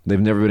shit.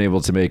 They've never been able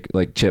to make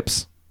like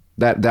chips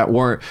that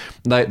weren't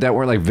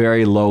like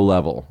very low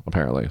level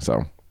apparently.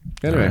 So.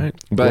 Anyway, right.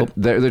 But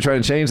they're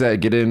trying to change that,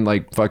 get in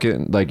like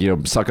fucking like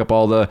suck up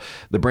all the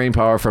brain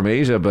power from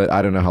Asia, but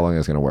I don't know how long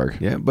it's going to work.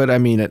 Yeah, but I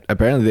mean,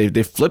 apparently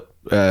they flipped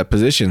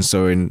positions.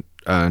 So in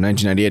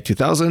 1998,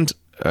 2000,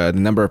 the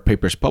number of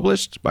papers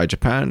published by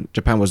Japan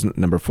was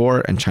number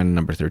 4 and China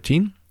number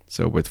 13.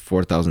 So with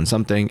 4,000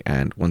 something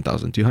and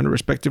 1,200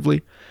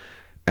 respectively.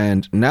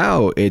 And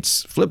now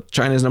it's flipped.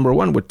 China's number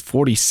 1 with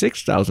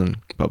 46,000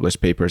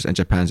 published papers, and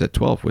Japan's at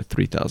 12 with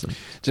 3,000.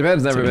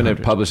 Japan's never been a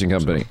publishing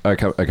company, a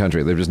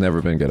country. They've just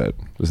never been good at it.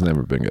 Just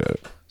never been good at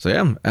it. So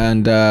yeah,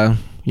 and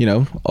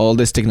all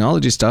this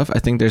technology stuff. I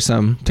think there's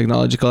some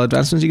technological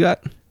advancements you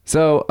got.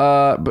 So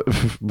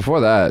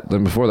before that,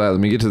 let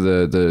me get to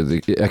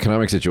the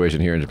economic situation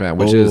here in Japan,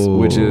 which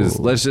is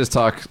let's just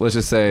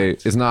say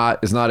is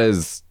not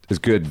as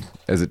good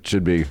as it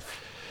should be.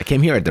 I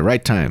came here at the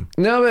right time.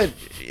 No, but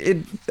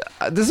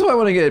this is why I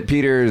want to get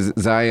Peter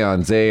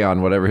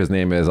Zayon, whatever his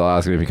name is. I'll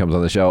ask him if he comes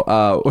on the show.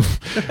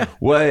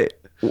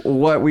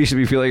 What we should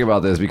be feeling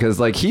about this,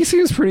 because like he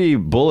seems pretty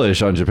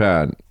bullish on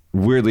Japan.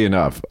 Weirdly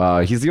enough,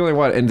 he's the only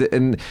one,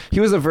 and he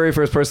was the very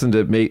first person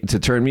to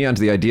turn me onto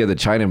the idea that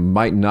China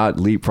might not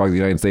leapfrog the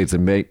United States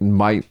and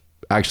might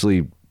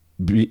actually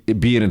be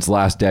in its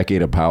last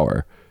decade of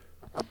power.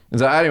 And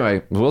so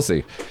anyway, we'll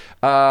see.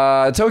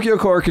 Tokyo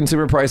core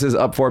consumer prices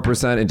up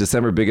 4% in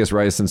December, biggest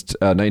rise since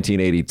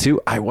 1982.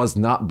 I was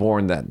not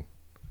born then.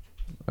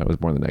 I was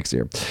born the next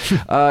year.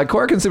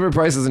 Core consumer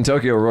prices in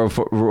Tokyo rose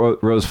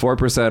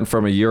 4%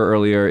 from a year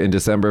earlier in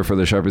December, for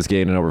the sharpest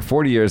gain in over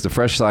 40 years. The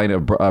fresh sign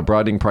of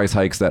broadening price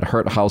hikes that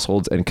hurt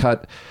households and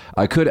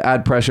could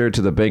add pressure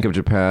to the Bank of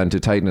Japan to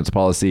tighten its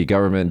policy,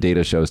 government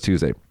data shows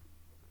Tuesday.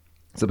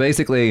 So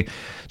basically,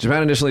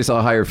 Japan initially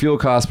saw higher fuel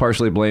costs,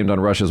 partially blamed on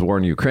Russia's war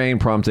in Ukraine,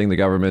 prompting the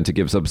government to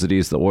give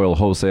subsidies to oil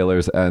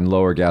wholesalers and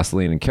lower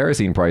gasoline and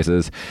kerosene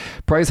prices.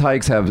 Price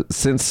hikes have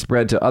since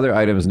spread to other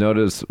items,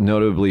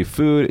 notably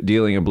food,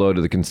 dealing a blow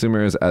to the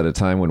consumers at a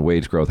time when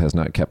wage growth has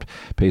not kept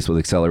pace with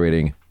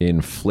accelerating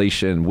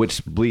inflation,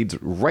 which bleeds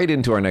right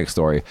into our next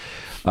story.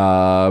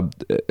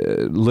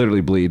 Literally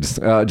bleeds.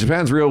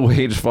 Japan's real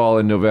wage fall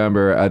in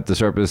November at the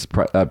sharpest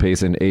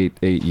pace in eight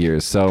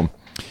years. So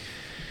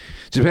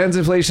Japan's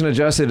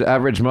inflation-adjusted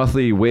average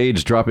monthly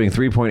wage dropping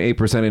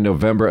 3.8% in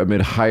November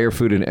amid higher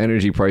food and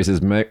energy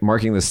prices,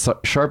 marking the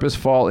sharpest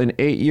fall in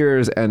 8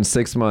 years and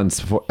 6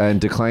 months,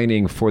 and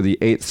declining for the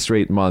 8th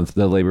straight month,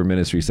 the Labor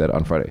Ministry said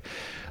on Friday.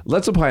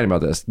 Let's opine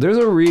about this. There's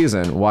a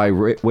reason why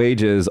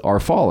wages are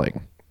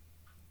falling,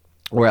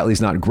 or at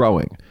least not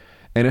growing.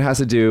 And it has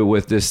to do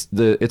with this.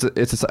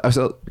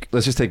 So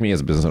let's just take me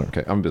as a business owner.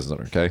 Okay, I'm a business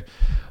owner. Okay,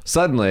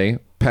 suddenly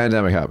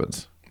pandemic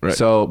happens. Right.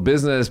 So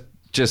business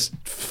just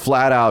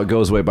flat out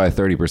goes away by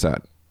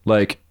 30%.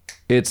 Like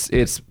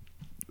it's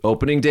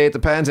opening day at the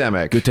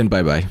pandemic. Good 10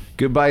 bye-bye.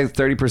 Goodbye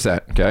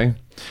 30%. Okay.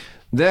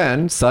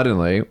 Then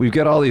suddenly we've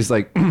got all these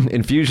like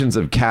infusions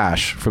of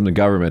cash from the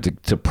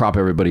government to prop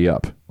everybody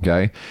up.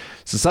 Okay.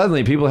 So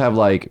suddenly people have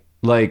like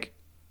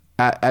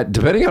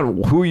depending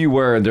on who you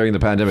were during the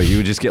pandemic, you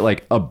would just get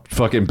like a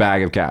fucking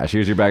bag of cash.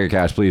 Here's your bag of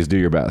cash. Please do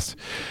your best.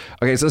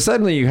 Okay. So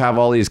suddenly you have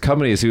all these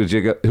companies who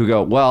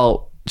go,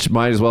 well,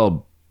 might as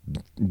well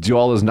do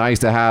all those nice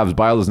to haves,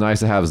 buy all those nice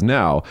to haves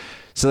now.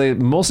 So they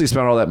mostly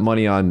spend all that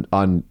money on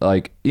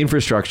like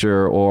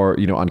infrastructure, or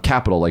on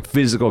capital, like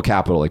physical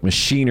capital, like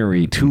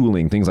machinery,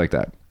 tooling, things like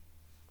that.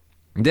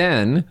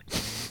 Then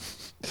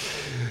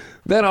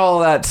all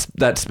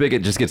that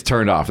spigot just gets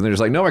turned off, and they're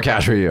just like, no more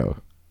cash for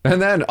you. And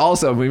then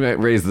also we might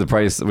raise the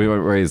price. We might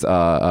raise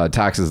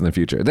taxes in the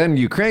future. Then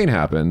Ukraine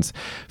happens,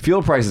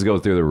 fuel prices go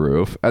through the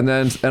roof, and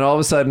all of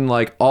a sudden,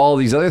 like all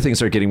these other things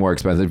start getting more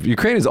expensive.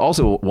 Ukraine is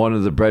also one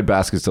of the bread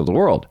baskets of the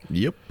world.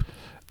 Yep.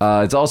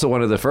 It's also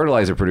one of the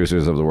fertilizer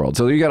producers of the world.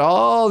 So you got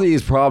all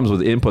these problems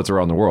with inputs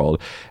around the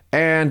world,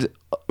 and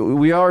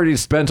we already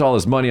spent all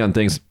this money on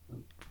things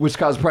which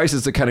cause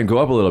prices to kind of go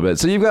up a little bit.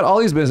 So you've got all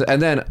these business,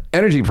 and then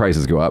energy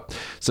prices go up.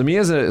 So me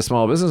as a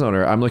small business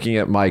owner, I'm looking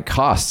at my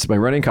costs, my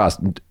running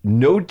costs.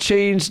 No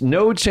change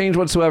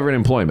whatsoever in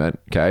employment.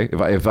 Okay,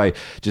 if I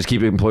just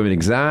keep employment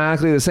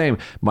exactly the same,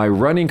 my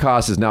running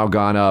cost has now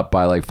gone up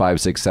by like 5,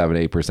 6, 7,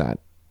 8%.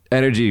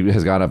 Energy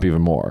has gone up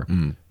even more.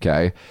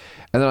 Okay,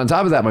 and then on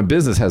top of that, my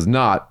business has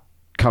not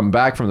come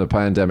back from the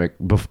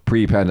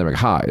pre-pandemic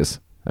highs.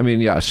 I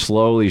mean, yeah,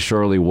 slowly,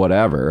 surely,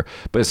 whatever,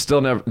 but it's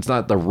still never. It's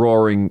not the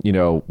roaring,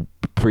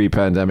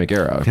 pre-pandemic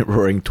era.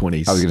 Roaring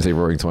 20s. I was going to say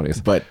roaring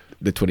 20s, but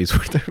the 20s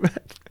were there.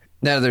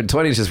 No, the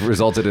 20s just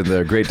resulted in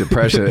the Great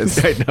Depression.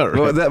 I know,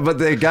 right? But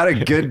they got a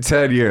good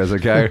 10 years.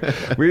 Okay,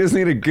 we just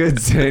need a good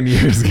 10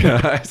 years,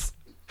 guys.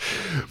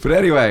 But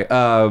anyway,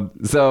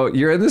 so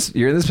you're in this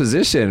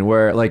position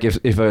where, like,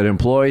 if an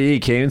employee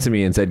came to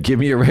me and said, "Give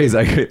me a raise,"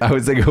 I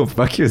would say, "Go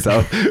fuck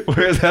yourself."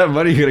 Where's that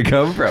money gonna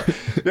come from?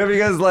 No,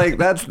 because like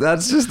that's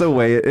just the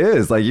way it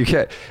is. Like you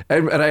can't,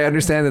 and I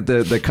understand that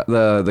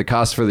the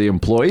cost for the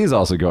employee is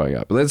also going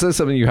up. But that's just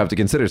something you have to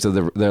consider. So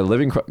the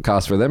living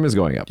cost for them is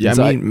going up. Yeah,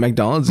 I mean,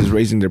 McDonald's is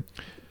raising their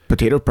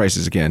potato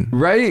prices again.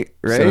 Right.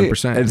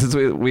 7%. And since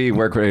we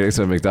work right next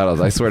to McDonald's,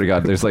 I swear to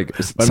God, there's like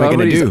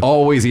somebody's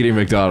always eating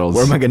McDonald's.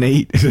 Where am I gonna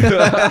eat?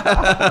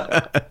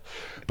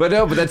 But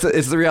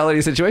it's the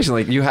reality situation.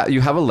 Like you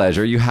have a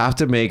ledger, you have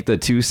to make the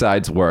two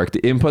sides work.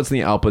 The inputs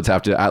and the outputs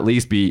have to at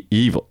least be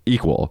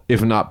equal,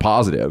 if not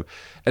positive.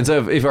 And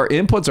so if our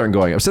inputs aren't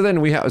going up,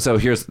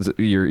 here's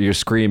you're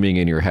screaming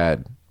in your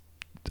head.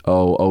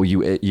 Oh,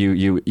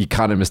 you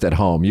economist at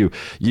home, you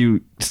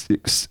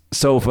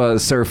sofa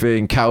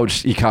surfing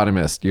couch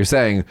economist. You're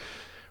saying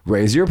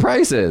raise your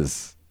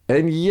prices.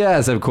 And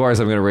yes, of course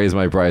I'm going to raise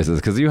my prices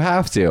because you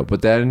have to.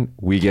 But then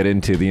we get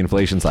into the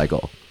inflation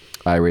cycle.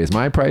 I raise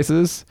my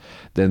prices,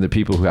 then the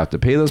people who have to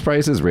pay those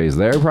prices raise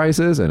their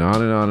prices, and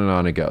on and on and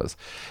on it goes.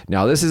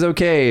 Now, this is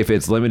okay if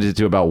it's limited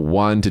to about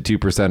 1 to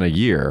 2% a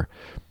year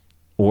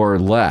or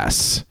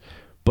less.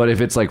 But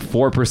if it's like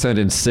 4%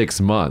 in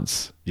 6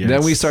 months,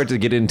 then we start to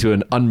get into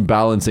an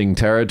unbalancing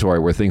territory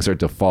where things start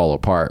to fall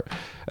apart.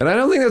 And I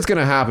don't think that's going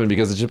to happen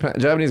because the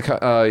Japanese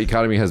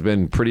economy has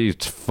been pretty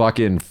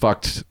fucking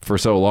fucked for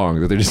so long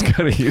that they're just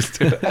kind of used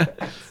to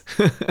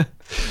it.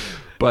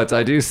 But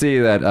I do see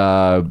that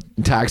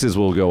taxes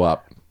will go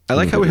up. I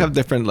like how we have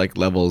different like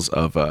levels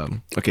of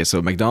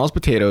so McDonald's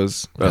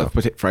potatoes,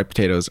 fried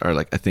potatoes are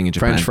like a thing in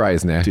Japan. French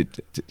fries now.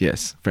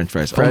 Yes, French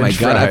fries. French oh my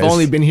god, I've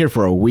only been here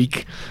for a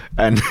week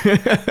and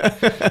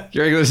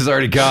your English is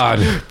already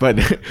gone.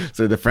 But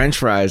so the French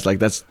fries, like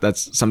that's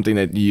something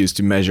that you use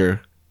to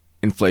measure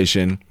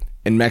inflation.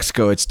 In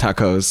Mexico, it's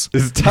tacos.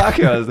 It's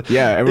tacos.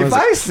 Yeah. If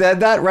I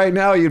said that right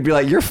now, you'd be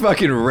like, "You're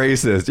fucking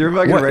racist. You're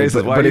fucking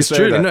racist." Why but do it's you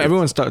true. say that? No,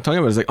 everyone's talking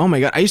about it. It's like, oh my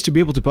god, I used to be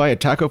able to buy a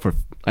taco for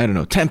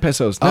 10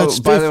 pesos. Now it's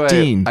 15. By the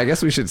way, I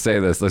guess we should say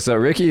this. So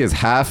Ricky is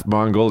half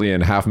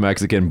Mongolian, half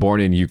Mexican,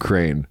 born in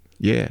Ukraine.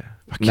 Yeah.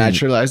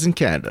 Naturalized in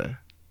Canada.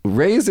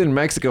 Raised in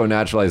Mexico,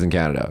 naturalized in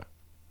Canada,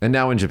 and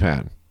now in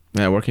Japan.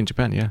 Yeah, I work in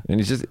Japan. Yeah. And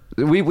he's just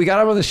we got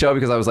him on the show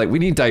because I was like, we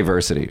need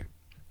diversity.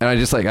 And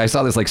I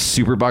saw this like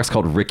super box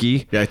called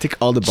Ricky. Yeah, I tick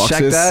all the boxes.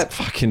 Check that.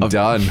 Fucking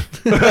done.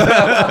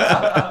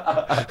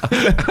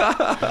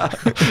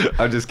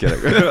 I'm just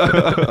kidding.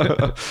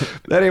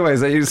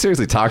 Anyways,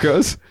 seriously,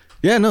 tacos?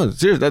 Yeah, no,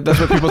 seriously, that's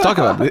what people talk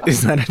about.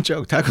 It's not a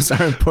joke. Tacos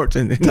are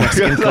important in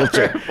Mexican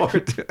culture.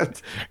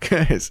 Important.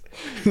 Guys.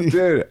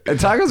 Dude, and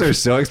tacos are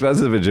so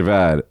expensive in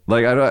Japan.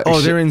 Like I don't.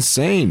 Oh, they're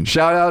insane.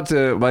 Shout out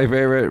to my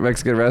favorite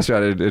Mexican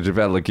restaurant in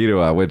Japan, La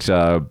Quinoa, which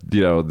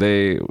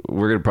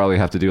we're gonna probably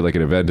have to do like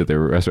an event at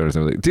their restaurant or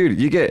something. Dude,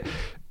 you get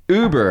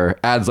Uber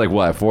adds like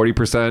what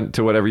 40%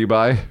 to whatever you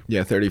buy.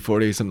 Yeah, 30,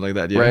 40, something like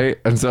that. Yeah. Right,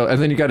 and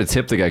then you got to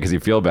tip the guy because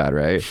you feel bad,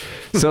 right?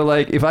 So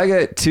like if I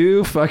get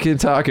 2 fucking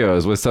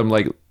tacos with some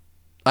like.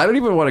 I don't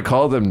even want to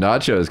call them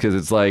nachos because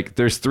it's like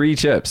there's 3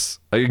 chips.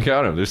 I can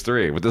count them. There's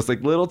 3 with this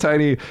like little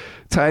tiny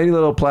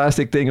little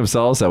plastic thing of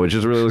salsa, which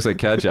just really looks like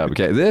ketchup.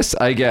 Okay, this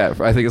I get.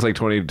 I think it's like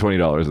 $20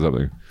 or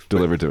something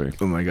delivered to me.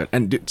 Oh my god!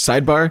 And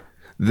sidebar,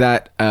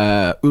 that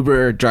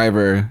Uber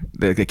driver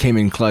that came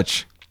in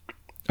clutch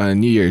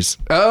on New Year's.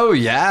 Oh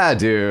yeah,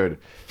 dude.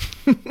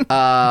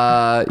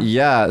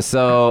 Yeah.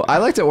 So I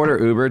like to order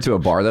Uber to a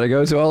bar that I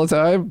go to all the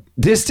time.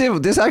 This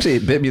actually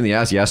bit me in the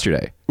ass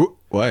yesterday.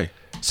 Why?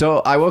 So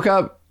I woke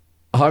up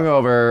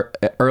hungover,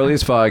 early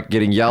as fuck,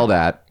 getting yelled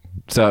at.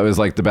 So it was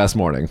like the best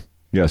morning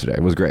yesterday.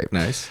 It was great.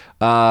 Nice.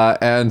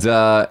 And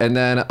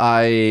then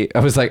I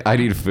was like, I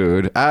need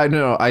food. I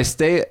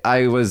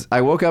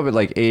woke up at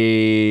like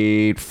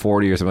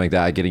 8:40 or something like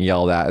that, getting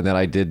yelled at, and then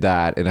I did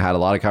that and I had a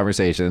lot of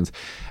conversations.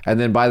 And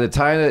then by the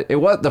time that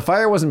the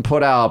fire wasn't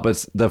put out,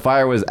 but the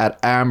fire was at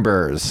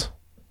Amber's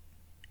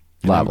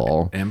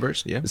level.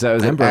 Ambers, yeah. So it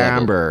was at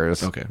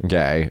Ambers. Okay.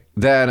 Okay.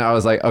 Then I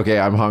was like, okay,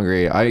 I'm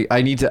hungry.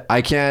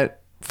 I can't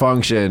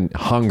function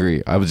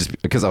hungry. I was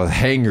just because I was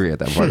hangry at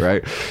that point,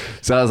 right?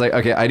 So I was like,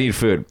 okay, I need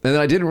food. And then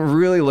I didn't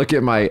really look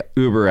at my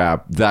Uber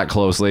app that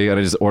closely, and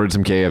I just ordered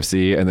some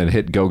KFC and then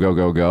hit go.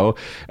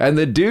 And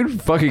the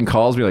dude fucking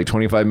calls me like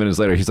 25 minutes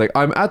later. He's like,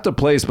 I'm at the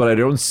place, but I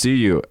don't see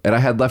you. And I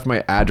had left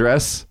my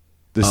address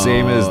the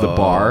same as the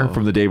bar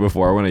from the day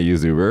before when I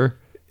used Uber.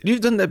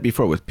 You've done that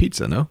before with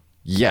pizza, no?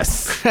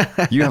 Yes.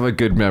 You have a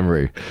good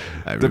memory.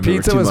 The remember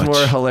pizza too was much.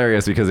 more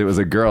hilarious because it was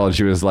a girl and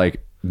she was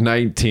like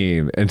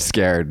 19 and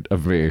scared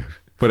of me.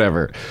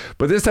 Whatever.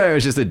 But this time it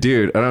was just a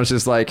dude. And I was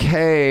just like,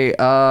 hey,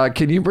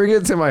 can you bring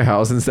it to my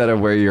house instead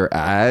of where you're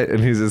at? And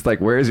he's just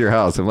like, where's your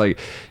house? I'm like,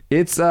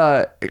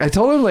 I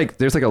told him like,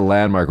 there's like a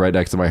landmark right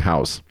next to my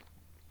house.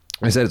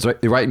 I said, it's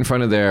right in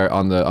front of there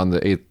on the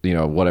eighth,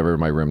 whatever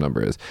my room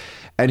number is.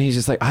 And he's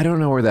just like, I don't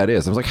know where that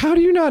is. I was like, how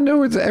do you not know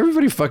where it's?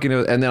 Everybody fucking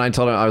knows. And then I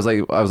told him, I was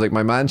like,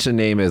 my mansion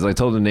name is, I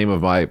told him the name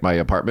of my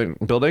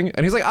apartment building.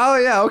 And he's like, oh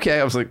yeah, okay.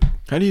 I was like,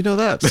 how do you know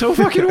that? So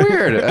fucking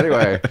weird.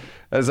 Anyway,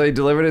 as I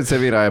delivered it to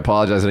me and I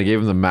apologized and I gave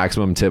him the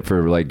maximum tip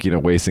for like,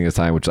 wasting his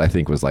time, which I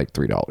think was like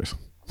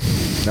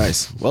 $3.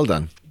 Nice. Well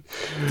done.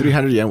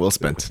 300 yen well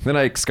spent. Then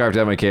I scarfed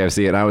out my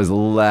KFC and I was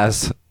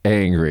less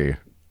angry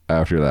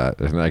after that,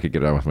 and then I could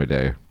get on with my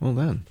day. Well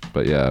done.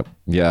 But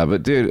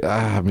but dude,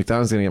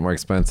 McDonald's gonna get more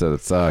expensive.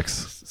 It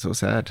sucks. So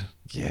sad.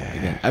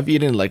 Yeah. I've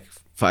eaten like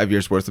 5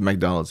 years worth of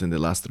McDonald's in the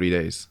last 3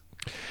 days.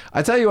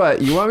 I tell you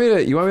what, you want me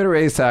to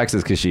raise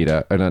taxes,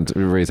 Kushida, or not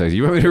raise taxes.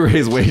 You want me to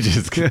raise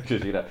wages,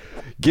 Kushida.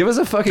 Give us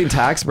a fucking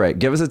tax break.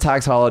 Give us a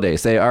tax holiday.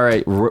 Say, all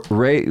right,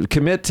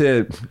 commit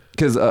to,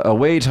 because a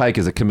wage hike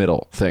is a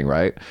committal thing,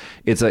 right?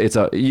 If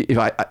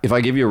I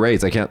give you a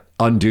raise, I can't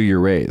undo your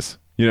raise.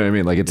 You know what I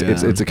mean? Like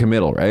it's a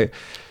committal, right?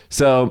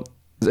 So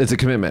it's a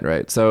commitment,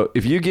 right? So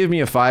if you give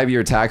me a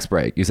 5-year tax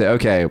break, you say,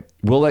 okay,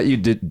 we'll let you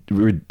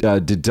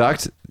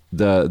deduct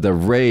the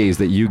raise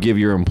that you give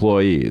your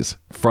employees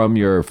from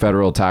your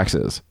federal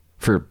taxes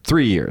for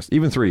 3 years,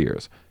 even 3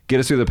 years. Get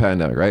us through the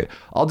pandemic, right?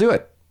 I'll do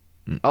it.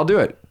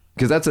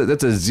 Because that's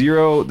a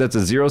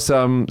zero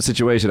sum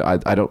situation.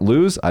 I don't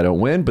lose, I don't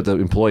win, but the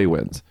employee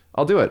wins.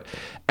 I'll do it.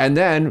 And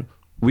then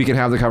we can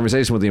have the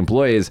conversation with the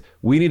employees.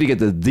 We need to get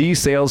these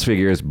sales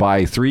figures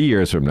by 3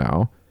 years from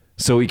now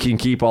so we can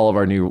keep all of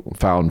our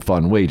newfound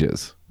fun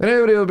wages. And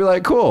everybody will be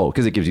like, cool,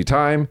 because it gives you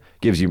time,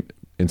 gives you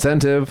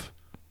incentive.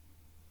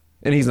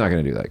 And he's not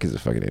going to do that because he's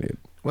a fucking idiot.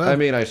 Well, I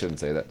mean, I shouldn't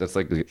say that. That's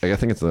like, I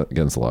think it's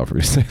against the law for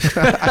me to say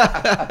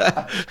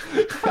that.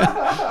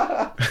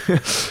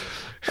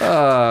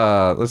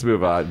 Let's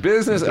move on.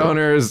 Business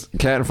owners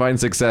can't find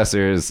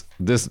successors.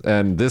 This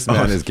man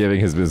is giving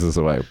his business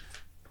away.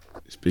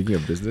 Speaking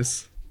of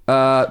business,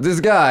 this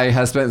guy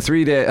has spent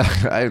 3 days.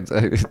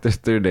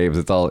 Their names,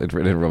 it's all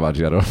written in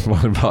Romaji. I don't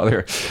want to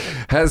bother.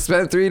 Has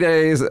spent 3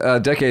 days,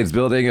 decades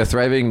building a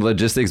thriving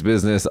logistics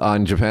business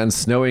on Japan's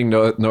snowing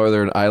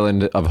northern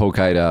island of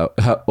Hokkaido,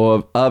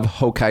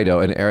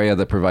 an area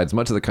that provides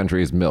much of the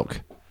country's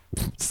milk.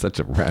 Such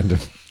a random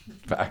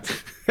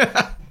fact.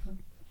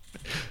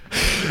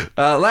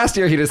 Last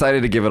year, he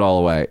decided to give it all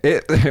away.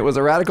 It was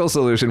a radical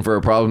solution for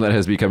a problem that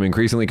has become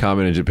increasingly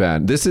common in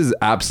Japan. This is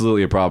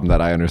absolutely a problem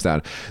that I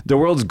understand. The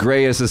world's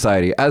grayest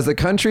society. As the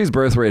country's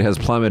birth rate has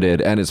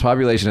plummeted and its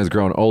population has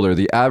grown older,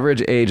 the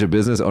average age of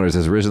business owners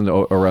has risen to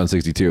around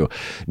 62.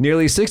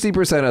 Nearly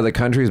 60% of the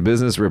country's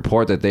business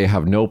report that they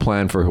have no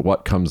plan for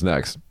what comes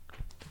next.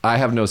 I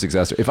have no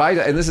successor.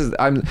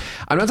 I'm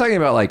not talking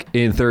about like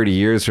in 30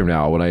 years from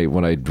now when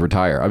I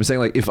retire. I'm saying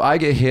like if I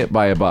get hit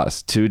by a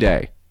bus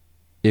today,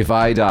 if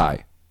I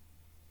die,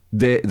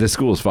 the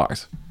school is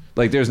fucked.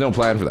 Like there's no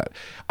plan for that.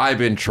 I've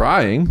been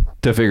trying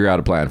to figure out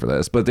a plan for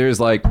this, but it's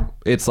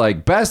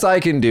like best I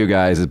can do,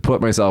 guys, is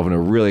put myself in a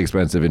really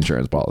expensive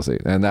insurance policy,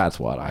 and that's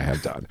what I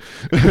have done.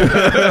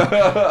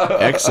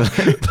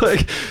 Excellent.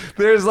 Like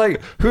there's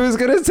like who's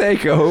gonna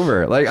take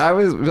over? Like I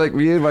was like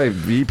me and my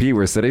VP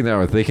were sitting there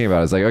and thinking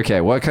about it. It's like,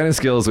 okay, what kind of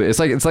skills? It's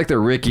like the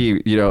Ricky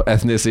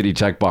ethnicity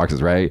check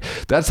boxes, right?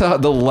 That's how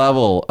the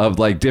level of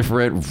like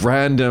different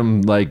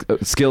random like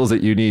skills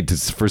that you need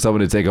for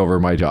someone to take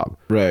over my job.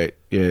 Right.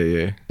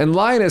 Yeah. And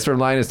Linus from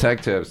Linus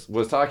Tech Tips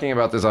was talking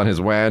about this on his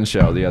WAN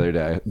show the other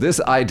day. This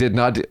I did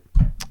not do.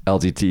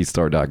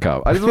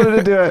 LGTstore.com. I just wanted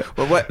to do it.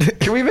 Well, what?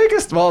 Can we make a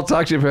small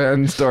Talk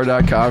Japan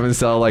store.com and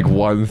sell like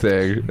one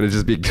thing and it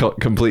just be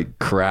complete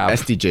crap?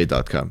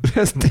 STJ.com.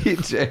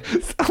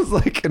 STJ sounds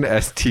like an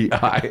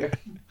STI.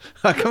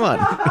 Oh, come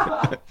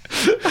on.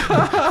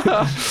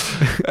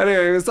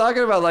 Anyway, he was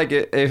talking about like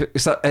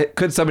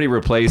could somebody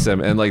replace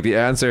him, and like the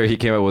answer he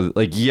came up with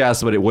like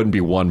yes, but it wouldn't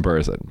be one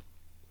person.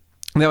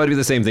 And that would be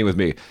the same thing with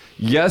me.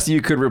 Yes,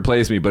 you could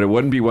replace me, but it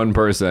wouldn't be one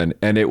person,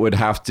 and it would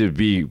have to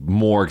be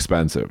more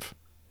expensive.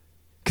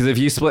 Because if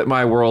you split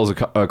my worlds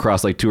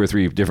across like 2 or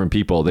 3 different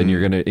people, then you're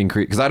going to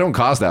increase. Because I don't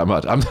cost that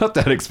much. I'm not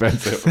that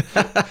expensive.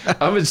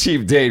 I'm a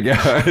cheap date,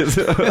 guys.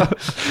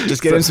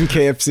 Just get him some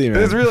KFC,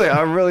 man.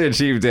 I'm really a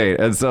cheap date.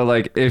 And so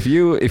like if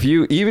you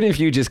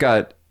just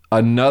got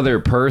another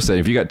person,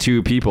 if you got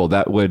 2 people,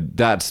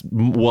 that's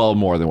well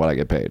more than what I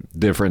get paid.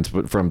 Difference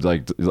from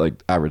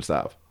like average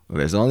staff. Well,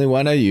 there's only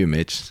one of you,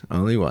 Mitch.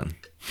 Only one.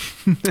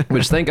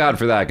 Which thank God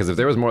for that, because if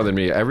there was more than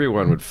me,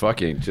 everyone would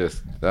fucking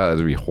just it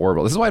would be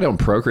horrible. This is why I don't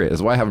procreate. This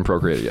is why I haven't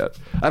procreated yet.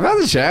 I've had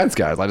the chance,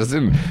 guys. I just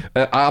didn't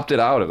opted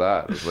out of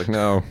that. It's like,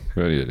 no,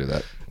 we don't need to do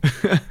that.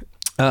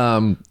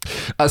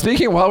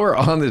 Speaking while we're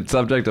on the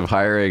subject of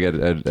hiring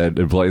and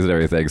employees and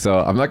everything, so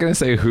I'm not going to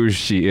say who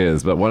she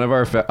is, but one of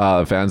our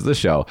fans of the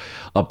show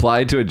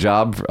applied to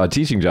a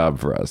teaching job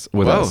for us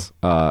with us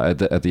at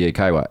the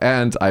Eikaiwa,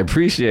 and I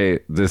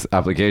appreciate this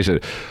application,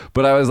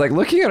 but I was like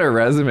looking at her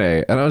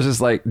resume and I was just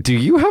like, do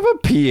you have a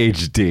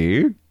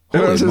PhD?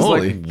 And I was just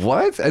like,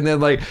 what? And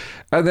then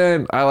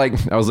I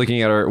was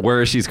looking at her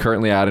where she's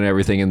currently at and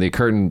everything, and the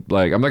current,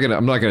 like, I'm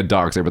not gonna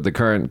dox her, but the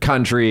current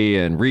country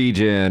and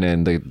region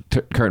and the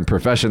current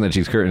profession that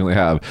she's currently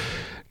have,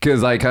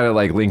 because I kind of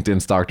like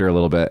LinkedIn stalked her a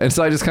little bit, and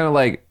so I just kind of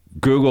like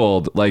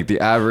Googled like the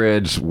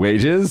average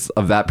wages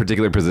of that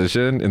particular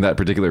position in that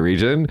particular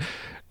region,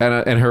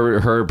 and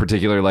her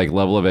particular like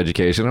level of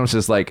education. I was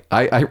just like,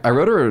 I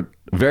wrote her a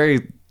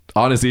very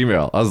honest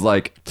email. I was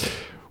like,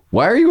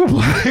 why are you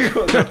applying?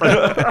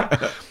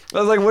 I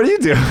was like, what are you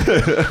doing?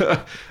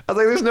 I was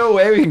like, there's no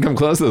way we can come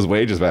close to those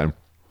wages, man.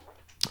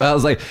 I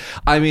was like,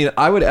 I mean,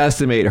 I would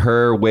estimate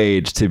her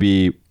wage to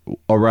be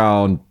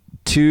around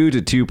 2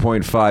 to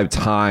 2.5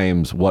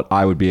 times what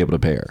I would be able to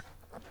pay her.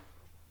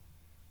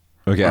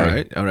 Okay.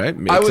 All right.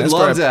 I would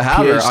love to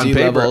have her on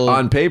paper. Level.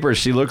 On paper,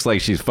 she looks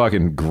like she's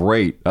fucking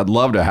great. I'd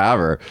love to have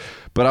her.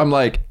 But I'm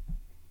like,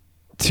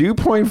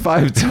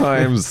 2.5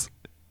 times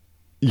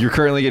you're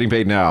currently getting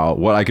paid now,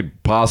 what I could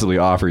possibly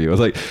offer you. I was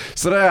like,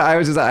 so I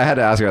had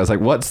to ask her, I was like,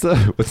 what's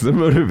the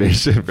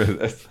motivation for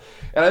this?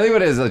 And I think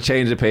it is a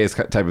change of pace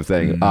type of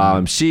thing.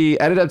 Mm-hmm. She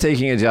ended up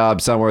taking a job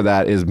somewhere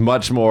that is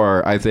much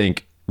more, I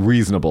think,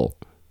 reasonable.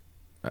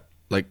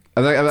 Like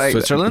I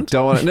Switzerland?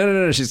 Don't want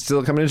no. She's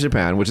still coming to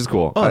Japan, which is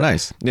cool. Oh,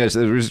 nice. Yeah, it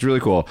was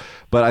really cool.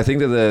 But I think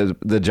that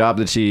the job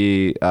that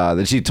she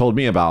told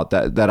me about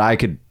that I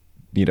could,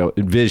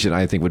 envision,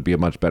 I think would be a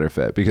much better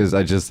fit, because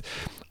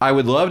I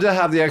would love to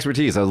have the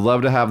expertise. I'd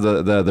love to have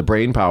the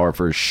brain power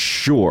for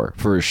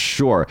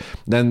sure.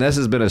 Then this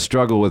has been a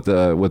struggle with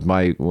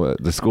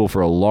the school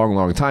for a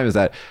long time, is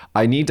that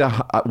I need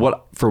to,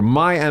 for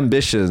my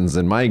ambitions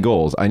and my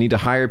goals, I need to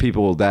hire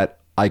people that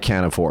I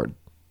can't afford.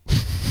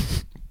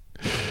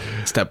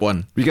 Step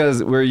one.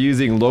 Because we're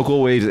using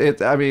local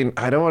wages. I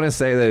don't want to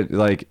say that,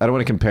 like, I don't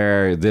want to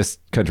compare this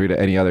country to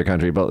any other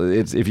country, but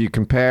if you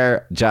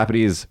compare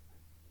Japanese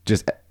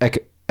just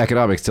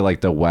economics to like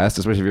the West,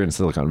 especially if you're in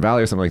Silicon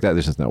Valley or something like that,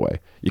 there's just no way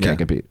you can't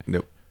compete.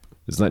 Nope.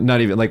 It's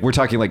not even like, we're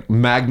talking like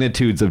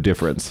magnitudes of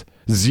difference,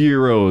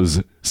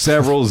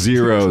 several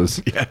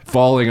zeros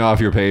falling off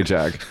your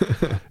paycheck.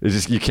 It's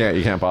just, you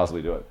can't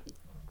possibly do it.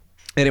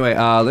 Anyway,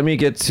 let me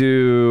get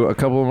to a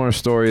couple more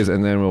stories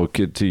and then we'll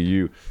get to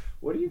you.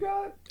 What do you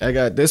got? I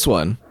got this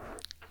one.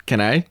 Can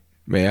I?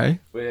 May I?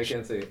 Wait, I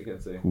can't say.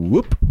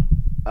 Whoop.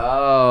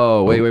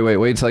 Oh, wait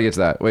until I get to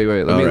that. Wait.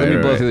 Let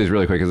me blow through these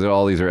really quick, because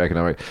all these are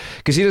economic.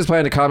 Casinos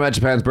plan to combat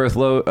Japan's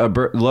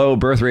low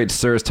birth rate,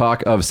 stirs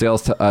talk of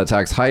sales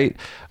tax height.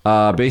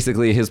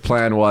 Basically, his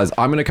plan was,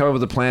 I'm going to come up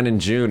with a plan in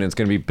June, and it's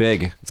going to be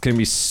big. It's going to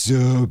be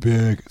so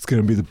big. It's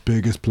going to be the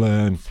biggest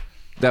plan.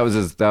 That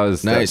was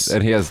nice.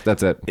 And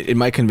that's it. It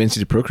might convince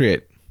you to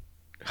procreate.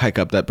 Hike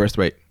up that birth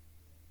rate.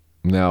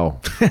 No.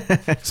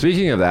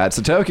 Speaking of that,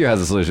 so Tokyo has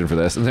a solution for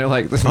this, and they're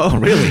like, oh,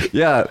 really?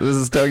 Yeah, this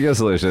is Tokyo's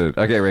solution.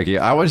 Okay, Ricky,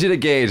 I want you to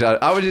gauge,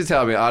 I want you to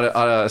tell me on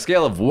a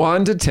scale of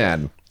 1 to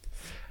 10,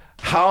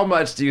 how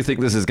much do you think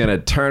this is going to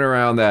turn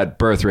around that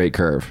birth rate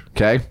curve?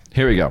 Okay,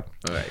 here we go.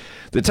 All right.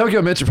 The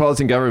Tokyo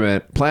Metropolitan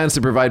Government plans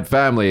to provide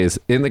families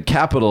in the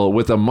capital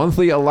with a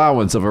monthly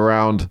allowance of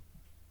around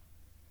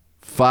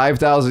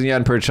 5,000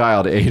 yen per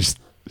child aged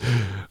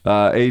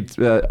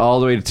all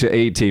the way to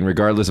 18,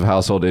 regardless of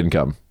household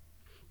income.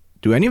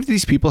 Do any of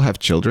these people have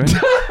children?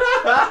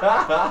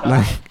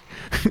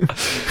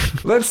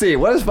 Let's see.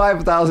 What is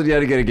 5,000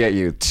 yen going to get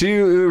you? 2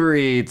 Uber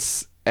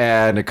Eats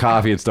and a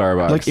coffee at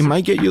Starbucks. Like, it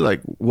might get you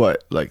like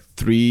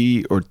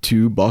 3 or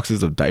 2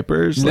 boxes of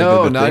diapers.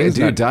 No,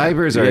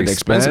 diapers are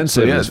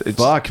expensive as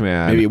fuck,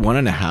 man. Maybe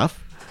 1.5.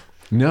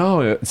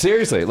 No,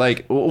 seriously.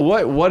 Like,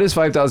 what is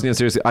 5,000 yen?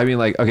 Seriously, I mean,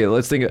 like, okay,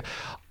 let's think.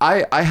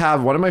 I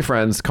have one of my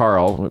friends,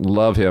 Carl.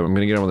 Love him. I'm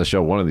gonna get him on the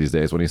show one of these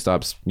days when he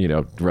stops,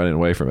 running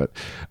away from it.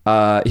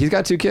 He's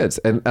got 2 kids,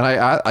 and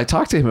I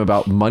talked to him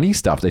about money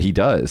stuff that he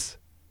does.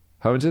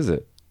 How much is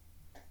it?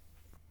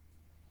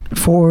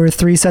 For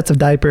 3 sets of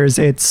diapers,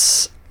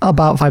 it's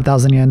about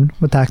 5,000 yen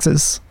with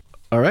taxes.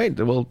 All right.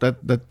 Well,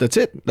 that's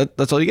it.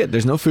 That's all you get.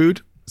 There's no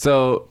food.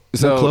 So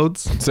no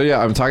clothes. So yeah,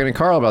 I'm talking to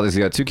Carl about this. He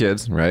got 2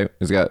 kids, right?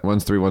 He's got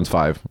one's 3, one's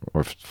 5,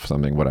 or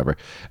something, whatever.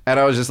 And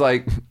I was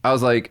like,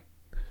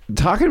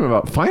 talking to him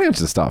about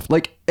finance and stuff,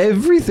 like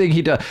everything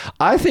he does.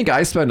 I think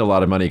I spend a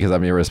lot of money because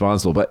I'm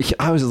irresponsible, but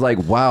I was just like,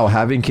 wow,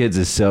 having kids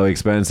is so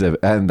expensive,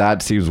 and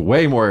that seems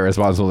way more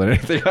irresponsible than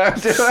anything I'm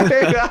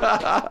doing.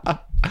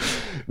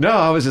 No,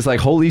 I was just like,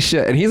 holy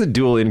shit. And he's a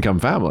dual income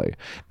family,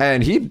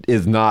 and he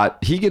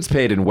gets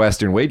paid in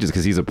Western wages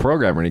because he's a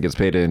programmer, and he gets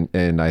paid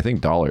in I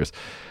think dollars.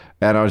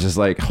 And I was just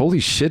like, holy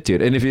shit,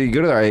 dude. And if you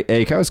go to our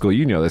Eikaiwa school,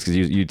 you know this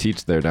because you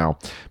teach there now.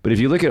 But if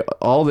you look at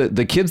all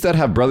the kids that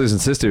have brothers and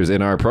sisters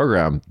in our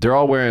program, they're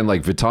all wearing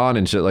like Vuitton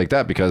and shit like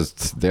that because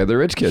they're the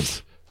rich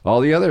kids. All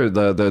the other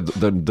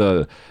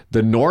the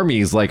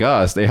normies like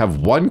us, they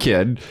have one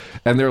kid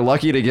and they're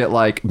lucky to get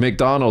like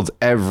McDonald's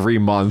every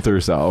month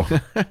or so.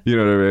 You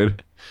know what I mean?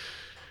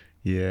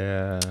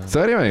 Yeah.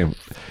 So anyway,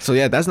 So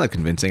yeah, that's not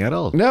convincing at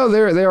all. no,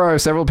 there are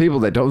several people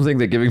that don't think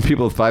that giving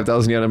people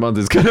 5,000 yen a month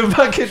is gonna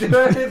fucking do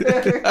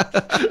anything.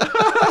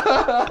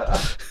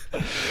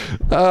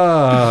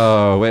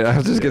 Oh wait, I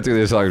have to just get through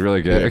this song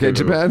really good. Okay,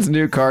 Japan's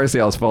new car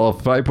sales fall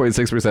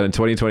 5.6% in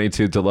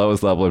 2022 to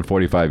lowest level in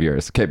 45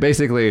 years. Okay,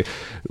 basically,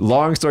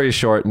 long story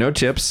short, no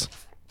chips.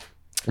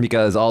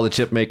 Because all the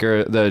chip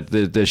maker, the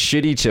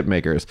shitty chip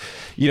makers,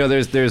 you know,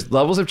 there's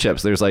levels of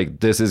chips. There's like,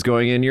 this is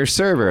going in your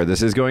server,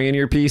 this is going in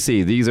your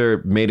PC. These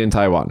are made in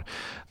Taiwan.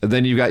 And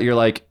then you've got your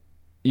like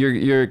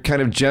your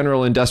kind of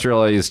general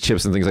industrialized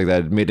chips and things like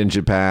that, made in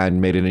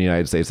Japan, made in the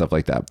United States, stuff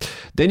like that.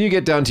 Then you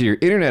get down to your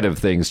Internet of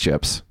Things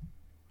chips,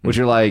 which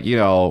are like, you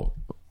know,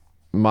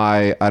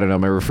 my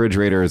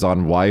refrigerator is on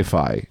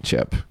Wi-Fi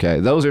chip. Okay,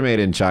 those are made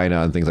in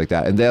China and things like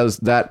that. And those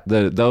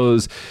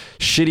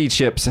shitty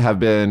chips have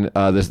been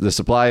the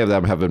supply of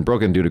them have been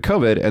broken due to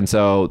COVID. And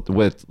so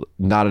with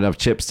not enough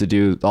chips to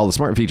do all the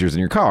smart features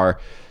in your car,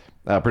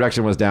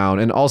 production was down,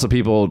 and also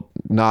people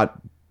not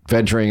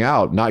venturing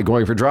out, not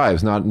going for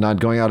drives, not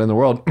going out in the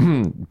world.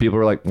 People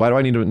were like, why do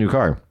I need a new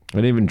car? I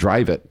didn't even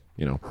drive it,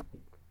 you know.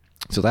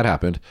 So that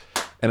happened.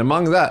 And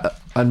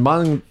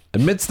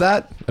amidst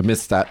that.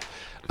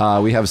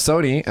 We have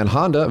Sony and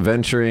Honda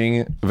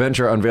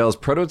Venture unveils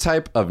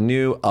prototype of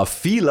new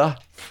Afeela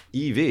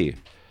EV.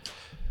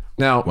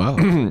 Now,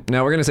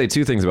 now we're going to say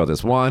two things about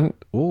this. One,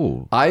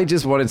 I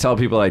just want to tell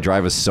people I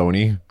drive a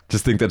Sony.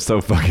 Just think that's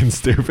so fucking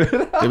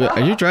stupid.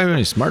 Are you driving on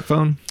your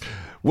smartphone?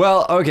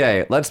 Well,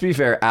 okay, let's be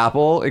fair.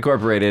 Apple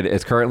Incorporated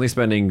is currently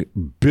spending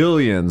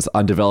billions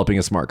on developing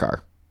a smart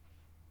car.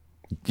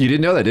 You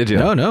didn't know that, did you?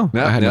 No.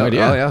 I had no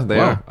idea. Oh yeah, they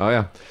are. Oh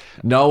yeah.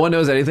 No one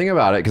knows anything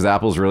about it because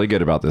Apple's really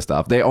good about this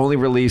stuff. They only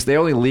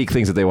leak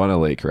things that they want to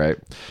leak, right?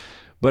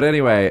 But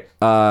anyway,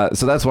 so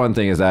that's one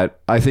thing, is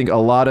that I think the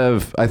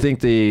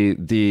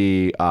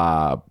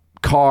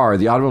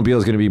automobile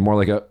is going to be more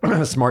like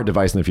a smart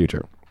device in the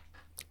future.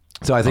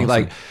 So I think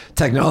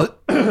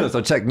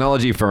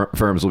technology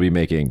firms will be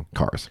making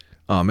cars.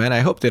 Oh man, I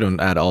hope they don't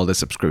add all the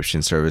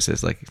subscription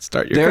services like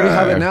start your They car. already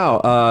have it now.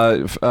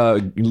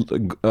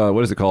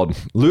 What is it called?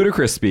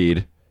 Ludicrous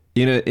Speed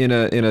in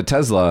a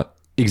Tesla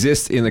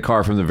exists in the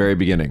car from the very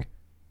beginning.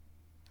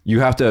 You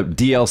have to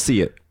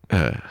DLC it.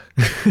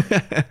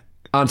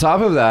 On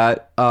top of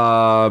that,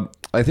 I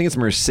think it's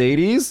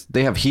Mercedes.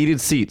 They have heated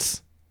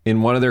seats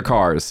in one of their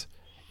cars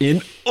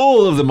in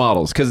all of the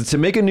models, because to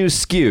make a new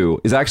SKU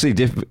is actually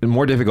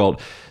more difficult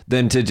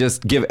than to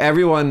just give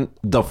everyone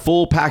the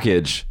full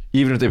package,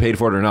 even if they paid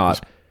for it or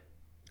not,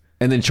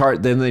 and then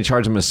they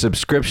charge them a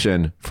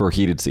subscription for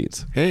heated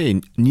seats.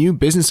 Hey, new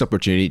business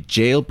opportunity: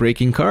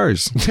 jailbreaking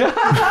cars.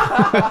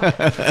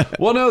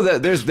 Well, no,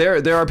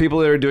 there are people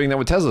that are doing that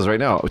with Teslas right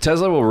now.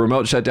 Tesla will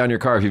remote shut down your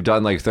car if you've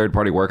done like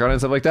third-party work on it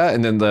and stuff like that,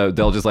 and then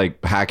they'll just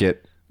like hack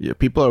it. Yeah,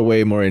 people are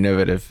way more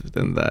innovative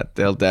than that.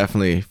 They'll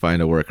definitely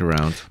find a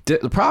workaround.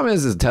 The problem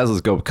is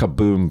Teslas go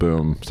kaboom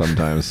boom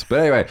sometimes. But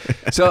anyway,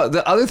 so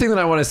the other thing that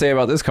I want to say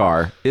about this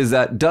car is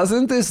that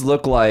doesn't this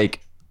look like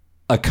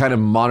a kind of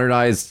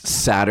modernized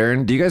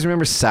Saturn? Do you guys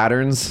remember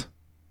Saturns?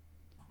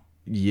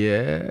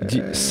 Yeah.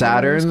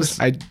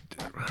 Saturns? I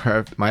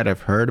might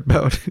have heard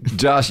about it.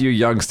 Josh, you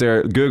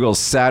youngster, Google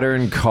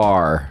Saturn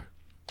car.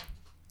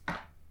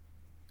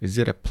 Is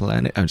it a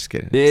planet? I'm just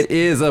kidding. It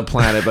is a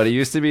planet, but it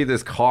used to be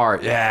this car.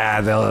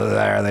 Yeah,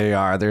 there they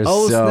are. They're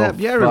so snap.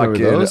 Yeah, I remember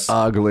fucking those.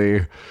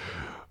 ugly.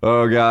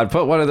 Oh God,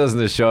 put one of those in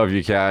the show if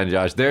you can,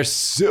 Josh. They're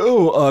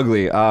so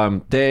ugly.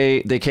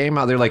 They came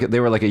out. They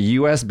were like a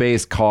U.S.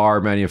 based car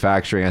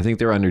manufacturing. I think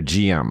they were under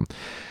GM.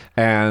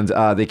 And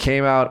they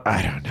came out,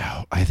 I don't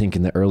know, I think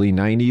in the early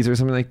 90s or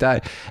something like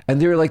that. And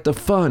they were like the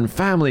fun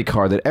family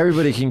car that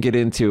everybody can get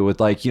into with,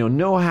 like, you know,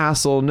 no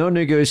hassle, no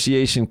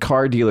negotiation,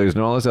 car dealers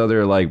and all this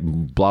other like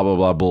blah, blah,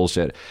 blah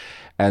bullshit.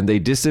 And they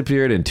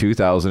disappeared in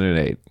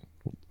 2008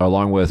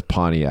 along with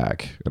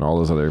Pontiac and all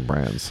those other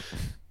brands.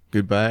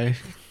 Goodbye.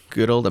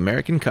 Good old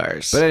American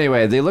cars. But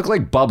anyway, they look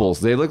like bubbles.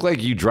 They look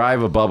like you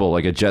drive a bubble,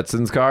 like a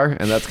Jetsons car,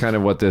 and that's kind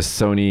of what this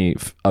Sony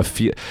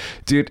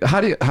dude. How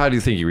do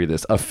you think you read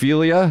this?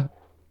 Afeela.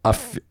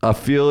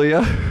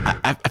 Afeela.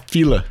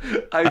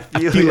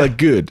 Afeela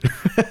good.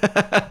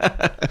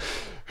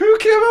 Who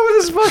came up with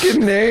this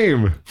fucking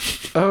name?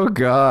 Oh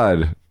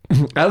God.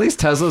 At least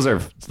Teslas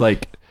are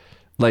like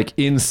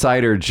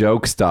insider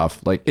joke stuff.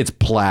 Like it's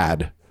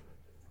plaid.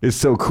 It's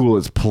so cool.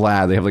 It's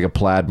plaid. They have like a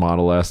plaid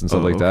Model S and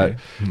stuff like that.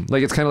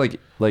 Like it's kind of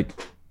like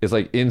it's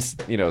like in,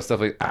 you know,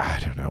 stuff like,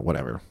 I don't know,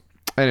 whatever.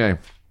 Anyway,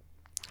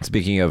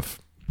 speaking of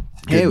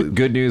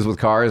good news with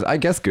cars, I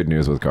guess good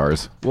news with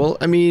cars. Well,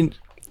 I mean,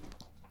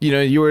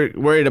 you were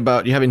worried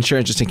about you have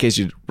insurance just in case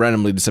you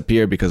randomly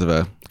disappear because of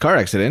a car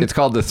accident. It's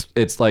called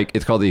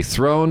the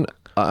thrown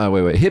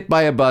hit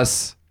by a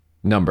bus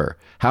number.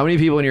 How many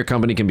people in your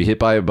company can be hit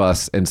by a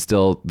bus and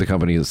still the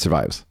company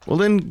survives? Well,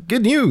 then,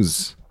 good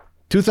news.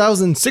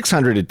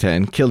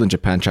 2,610 killed in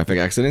Japan traffic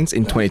accidents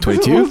in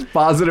 2022.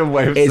 Positive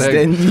way of It's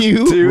saying the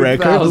new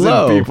record 2,000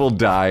 low. people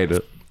died.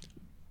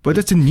 But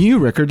it's a new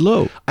record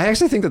low. I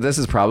actually think that this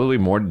is probably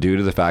more due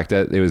to the fact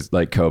that it was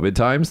like COVID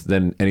times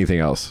than anything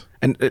else.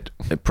 And it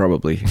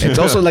probably. It's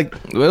also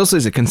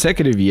it's a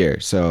consecutive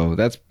year. So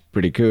that's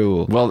pretty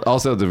cool. Well,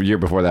 also the year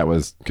before that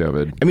was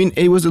COVID. I mean,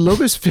 it was the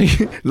lowest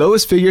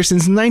figure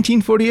since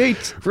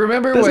 1948.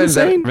 Remember That's when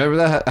insane.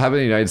 that happened in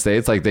the United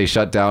States? Like they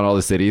shut down all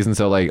the cities, and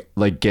so like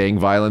gang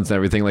violence and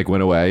everything like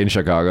went away in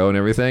Chicago and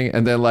everything.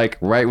 And then like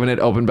right when it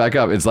opened back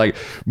up, it's like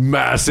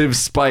massive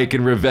spike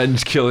in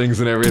revenge killings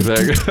and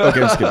everything.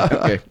 Okay, I'm just kidding.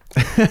 Okay.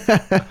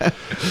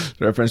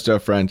 Reference to a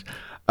friend.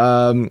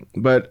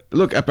 But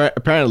look,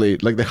 apparently,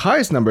 like the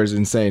highest number is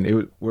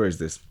insane. Where is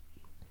this?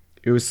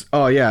 It was,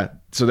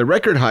 so the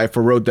record high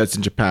for road deaths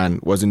in Japan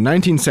was in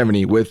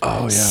 1970 with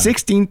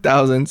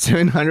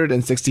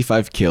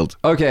 16,765 killed.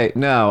 Okay,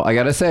 now I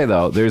gotta say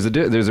though, there's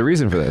a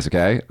reason for this.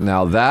 Okay,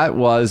 now that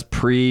was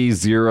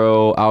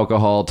pre-zero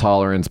alcohol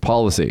tolerance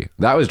policy.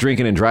 That was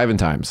drinking and driving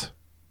times.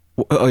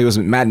 Oh, it was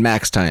Mad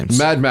Max times.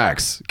 Mad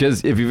Max,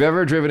 because if you've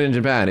ever driven in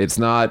Japan, it's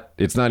not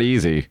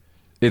easy.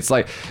 It's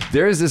like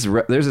there's this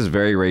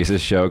very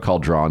racist show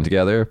called Drawn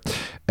Together,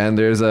 and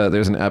there's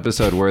an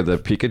episode where the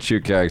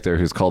Pikachu character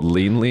who's called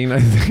Lean Lean,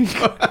 I think.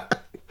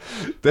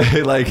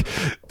 they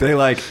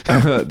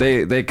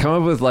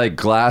come up with like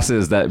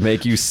glasses that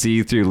make you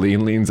see through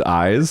Lean Lean's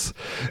eyes,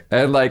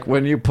 and like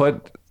when you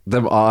put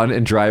them on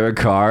and drive a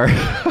car.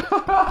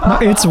 No,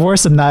 it's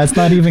worse than that. It's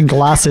not even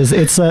glasses.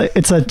 It's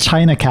a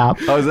China cap.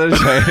 Oh, is that a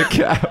China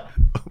cap?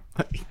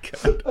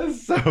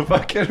 That's so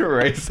fucking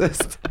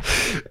racist.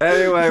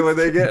 Anyway, when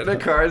they get in a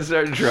car and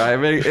start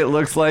driving, it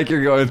looks like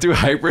you're going through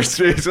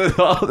hyperspace with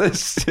all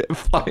this shit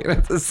flying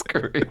at the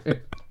screen. And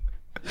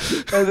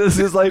this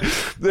is like,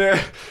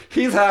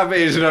 he's half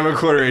Asian, I'm a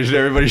quarter Asian,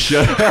 everybody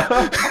shut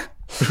up.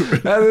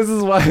 And this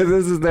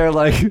is their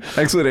like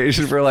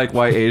explanation for like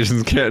why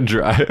Asians can't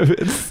drive.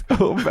 It's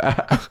so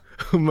bad.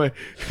 Oh my!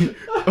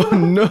 Oh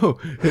no!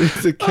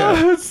 It's a cat.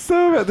 Oh, it's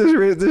so bad.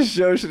 This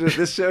show should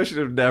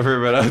have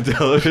never been on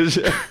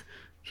television.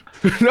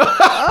 No,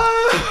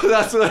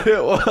 that's what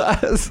it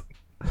was.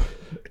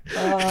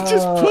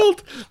 just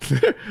pulled.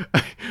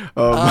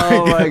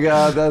 Oh my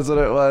god, that's what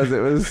it was. It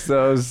was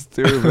so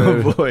stupid.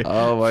 Oh boy.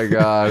 Oh my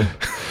god.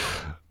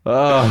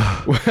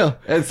 Oh Well,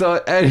 and so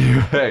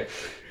anyway,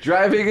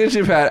 driving in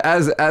Japan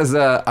as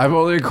I'm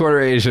only a quarter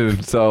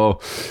Asian,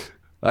 so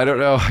I don't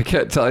know. I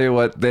can't tell you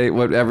what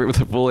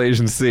the full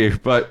Asians see,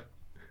 but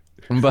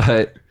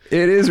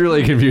it is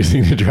really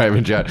confusing to drive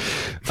in Japan.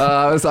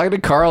 I was talking to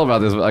Carl about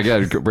this.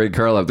 Again, bring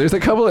Carl up. There's a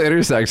couple of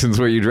intersections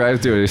where you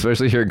drive to,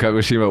 especially here in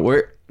Kagoshima,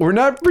 where we're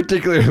not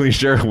particularly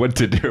sure what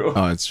to do.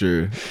 oh, it's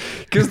true.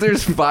 Because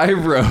there's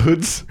 5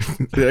 roads.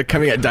 They're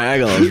coming at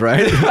diagonals,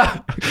 right?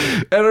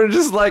 And it'll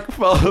just like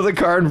follow the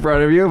car in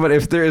front of you. But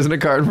if there isn't a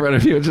car in front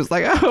of you, it's just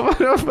like, oh, I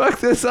don't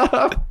fuck this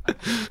up.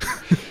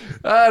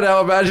 Now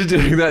imagine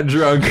doing that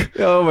drunk.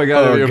 Oh my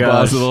god, it'd be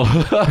impossible.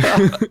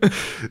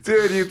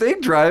 Dude, you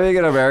think driving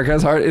in America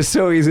is hard? It's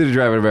so easy to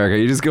drive in America.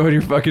 You just go in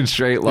your fucking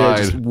straight line.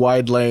 Just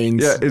wide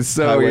lanes. Yeah, it's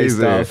so highway easy.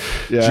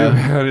 stuff. Yeah.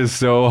 Japan is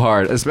so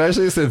hard,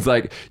 especially since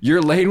like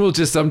your lane will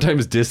just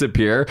sometimes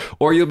disappear,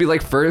 or you'll be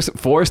like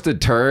forced to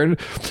turn,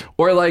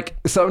 or like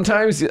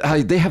sometimes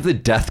they have the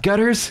death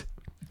gutters.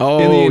 Oh,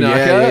 in the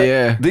Inaka.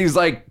 yeah. These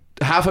like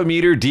half a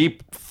meter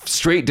deep,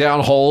 straight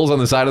down holes on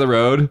the side of the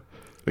road.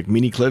 Like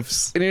mini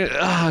cliffs. And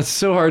it's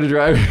so hard to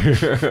drive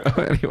here.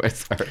 Anyway,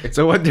 sorry.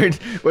 So what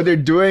they're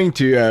doing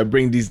to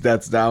bring these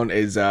deaths down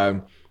is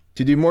to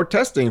do more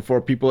testing for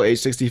people age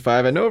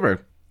 65 and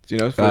over. You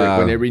know, for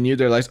when they renew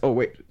their license. Oh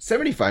wait,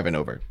 75 and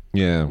over.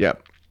 Yeah. Yeah.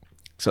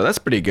 So that's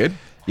pretty good.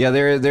 Yeah,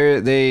 they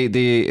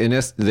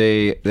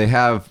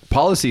have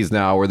policies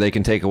now where they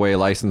can take away a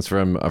license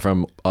from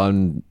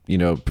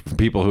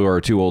people who are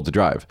too old to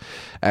drive.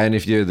 And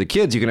if you're the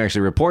kids, you can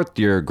actually report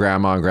your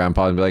grandma and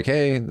grandpa and be like,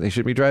 hey, they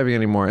shouldn't be driving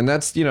anymore. And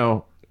that's,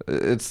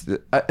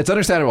 it's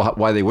understandable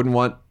why they wouldn't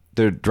want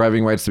their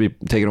driving rights to be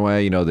taken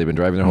away. They've been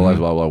driving their whole lives,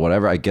 blah, blah,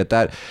 whatever. I get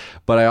that.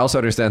 But I also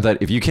understand that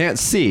if you can't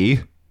see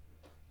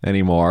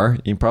anymore,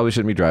 you probably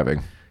shouldn't be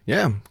driving.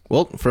 Yeah.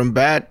 Well, from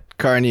bad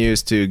car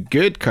news to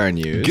good car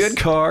news. Good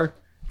car.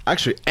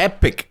 Actually,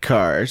 epic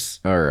cars.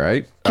 All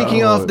right.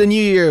 Kicking off the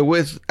new year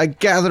with a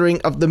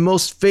gathering of the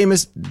most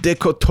famous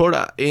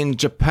dekotora in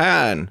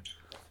Japan.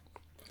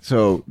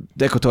 So,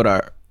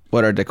 dekotora.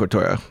 What are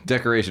dekotora?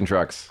 Decoration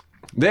trucks.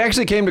 They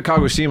actually came to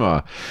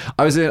Kagoshima.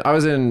 I was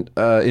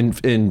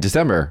in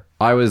December.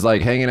 I was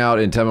like hanging out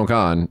in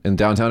Temukan in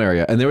downtown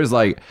area, and there was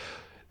like,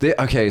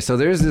 so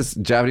there's this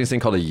Japanese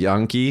thing called a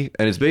Yankee,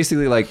 and it's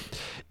basically like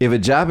if a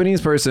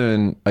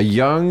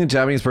young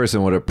Japanese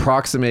person would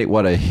approximate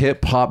what a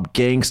hip hop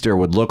gangster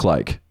would look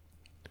like.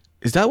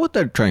 Is that what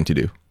they're trying to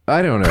do?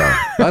 I don't know.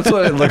 That's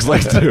what it looks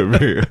like to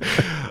me.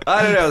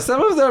 I don't know.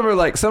 Some of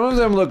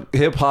them look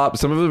hip hop.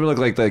 Some of them look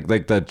like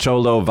the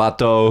Cholo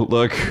Vato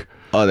look.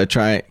 Oh, they're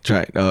trying.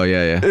 Oh,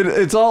 yeah.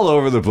 It's all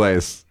over the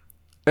place.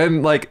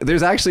 And like,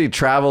 there's actually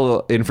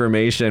travel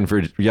information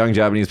for young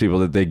Japanese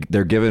people that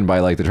they're given by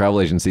like the travel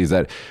agencies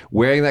that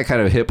wearing that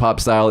kind of hip hop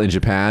style in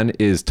Japan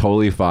is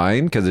totally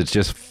fine because it's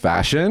just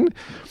fashion.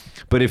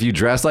 But if you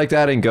dress like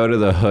that and go to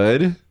the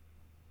hood,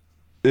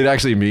 it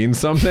actually means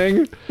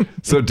something.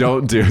 So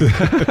don't do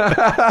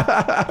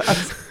that.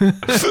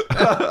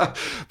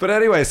 But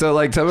anyway, so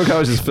like Temple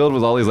College is filled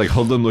with all these like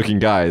hoodlum looking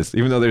guys,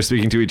 even though they're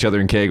speaking to each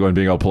other in Keigo and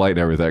being all polite and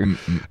everything.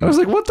 And I was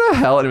like, what the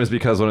hell? And it was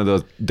because one of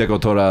those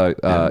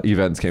Dekotora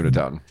events came to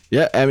town.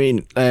 Yeah, I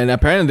mean, and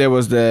apparently there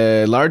was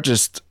the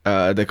largest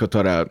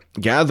Dekotora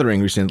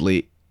gathering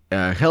recently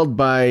held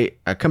by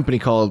a company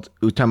called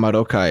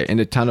Utamarokai in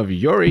the town of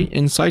Yori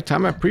in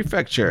Saitama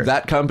Prefecture.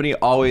 That company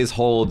always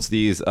holds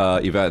these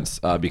events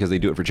because they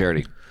do it for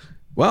charity.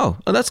 Wow,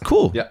 oh, that's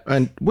cool. Yeah.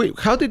 And wait,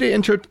 how did they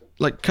enter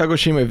like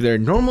Kagoshima if they're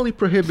normally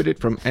prohibited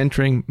from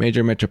entering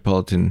major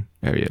metropolitan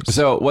areas?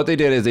 So what they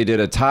did is they did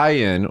a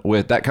tie-in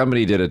with that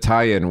company. Did a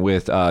tie-in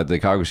with the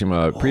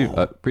Kagoshima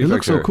prefecture. It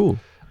looks so cool.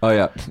 Oh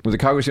yeah, with the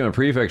Kagoshima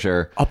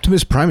prefecture.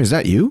 Optimus Prime, is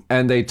that you?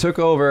 And they took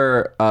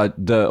over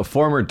the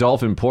former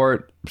Dolphin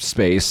Port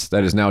space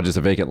that is now just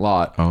a vacant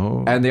lot.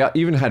 Oh. And they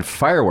even had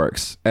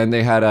fireworks, and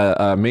they had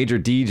a major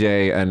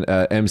DJ and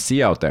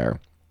MC out there.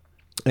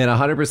 And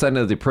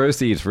 100% of the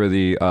proceeds for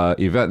the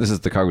event, this is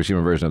the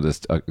Kagoshima version of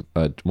this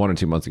 1 or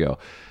 2 months ago,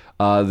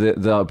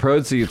 the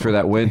proceeds for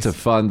that went to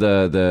fund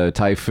the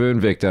typhoon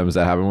victims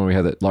that happened when we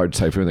had that large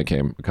typhoon that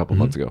came a couple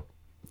months ago.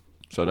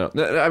 So no,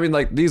 I mean,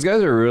 like, these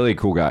guys are really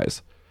cool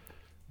guys.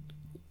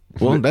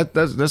 Well,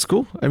 that's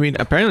cool. I mean,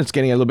 apparently it's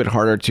getting a little bit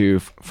harder to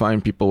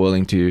find people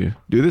willing to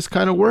do this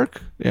kind of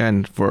work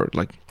and for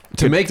like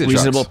To make the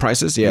reasonable trucks.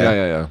 prices. Yeah.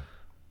 Yeah.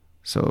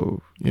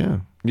 So yeah.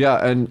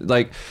 Yeah, and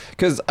like,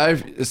 because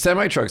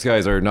semi trucks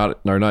guys are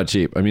not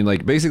cheap. I mean,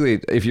 like,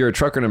 basically, if you're a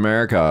trucker in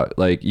America,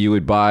 like, you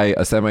would buy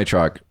a semi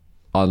truck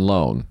on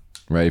loan,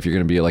 right? If you're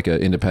going to be like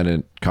an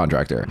independent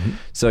contractor,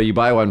 so you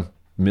buy $1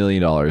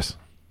 million,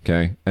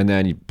 okay, and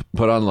then you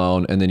put on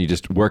loan, and then you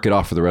just work it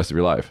off for the rest of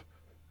your life,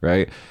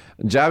 right?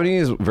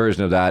 Japanese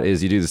version of that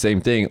is you do the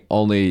same thing,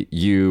 only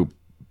you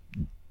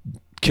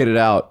kit it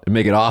out and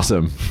make it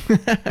awesome,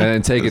 and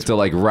then take it to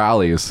like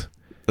rallies.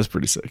 That's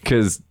pretty sick.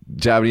 Because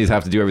Japanese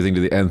have to do everything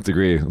to the nth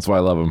degree. That's why I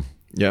love them.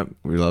 Yep,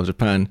 we love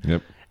Japan.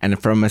 Yep.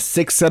 And from a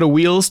 6 set of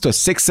wheels to a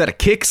 6 set of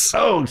kicks.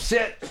 Oh,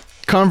 shit.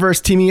 Converse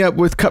teaming up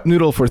with Cup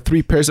Noodle for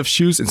 3 pairs of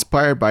shoes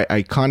inspired by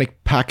iconic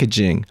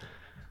packaging.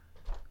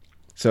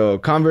 So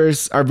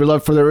Converse are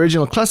beloved for their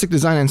original classic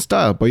design and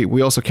style, but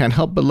we also can't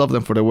help but love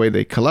them for the way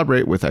they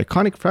collaborate with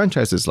iconic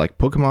franchises like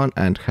Pokemon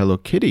and Hello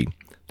Kitty.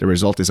 The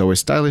result is always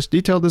stylish,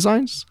 detailed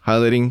designs,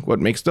 highlighting what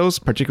makes those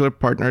particular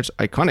partners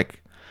iconic.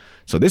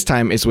 So this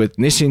time it's with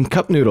Nissin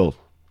Cup Noodle.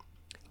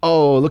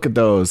 Oh, look at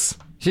those.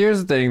 Here's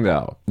the thing,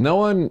 though. No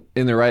one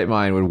in their right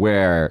mind would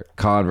wear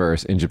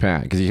Converse in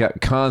Japan because you got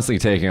constantly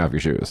taking off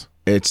your shoes.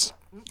 It's,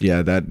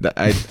 yeah,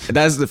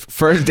 that's the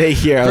first day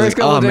here. I was First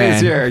like, couple oh,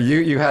 days man. here,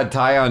 you had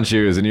tie-on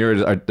shoes and you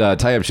were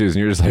tie-up shoes,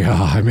 and you're just like,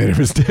 oh, I made a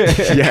mistake.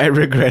 Yeah, I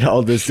regret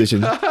all this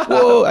decisions.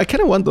 Whoa, I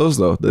kind of want those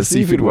though. The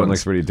seafood one ones.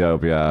 looks pretty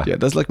dope. Yeah. Yeah,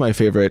 that's like my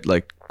favorite,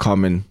 like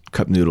common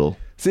cup noodle.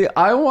 See,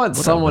 I want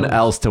someone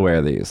else to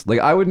wear these.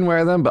 Like, I wouldn't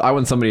wear them, but I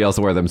want somebody else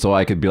to wear them so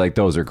I could be like,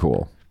 those are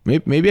cool.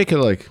 Maybe I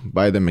could like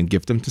buy them and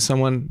gift them to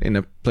someone in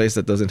a place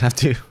that doesn't have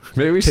to.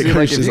 Maybe we should take be our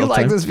like, if shoes you all the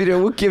like time. this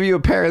video, we'll give you a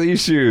pair of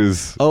these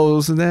shoes. Oh,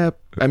 snap!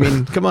 I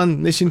mean, come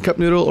on, Nissin Cup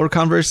Noodle or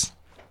Converse,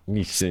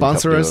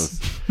 sponsor us.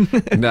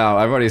 No,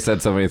 I've already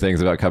said so many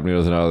things about cup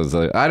noodles, and I was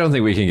like, I don't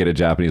think we can get a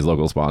Japanese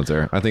local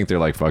sponsor. I think they're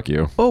like, fuck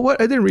you. Oh,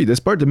 what? I didn't read this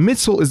part. The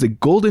midsole is the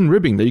golden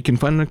ribbing that you can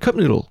find in a cup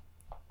noodle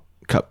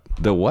cup.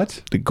 The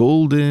what? The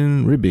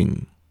golden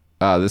ribbing.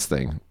 This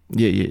thing.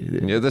 Yeah.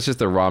 Yeah, that's just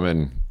the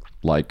ramen,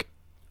 like,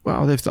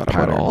 Wow, they've thought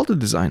about pattern. all the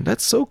design.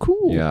 That's so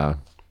cool. yeah.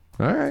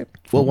 All right.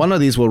 Well, one of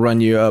these will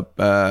run you up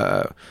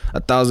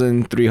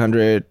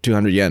 1,300,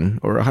 200 yen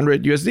or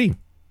 100 USD.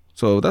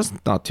 So that's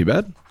not too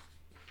bad.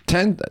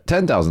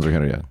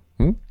 10,300 yen.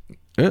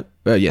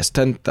 Yes,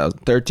 10,000,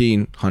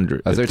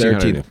 1,300. That's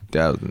 1,300.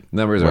 13,000.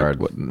 Numbers are hard.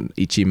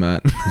 Ichiman.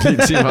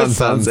 Ichiman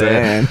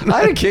Sanzen. Sanzen.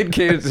 I had a kid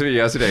came to me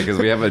yesterday because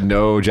we have a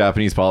no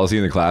Japanese policy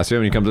in the classroom,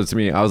 and he comes up to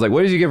me. I was like,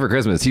 "What did you get for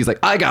Christmas?" He's like,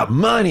 "I got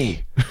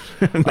money."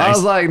 I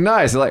was like,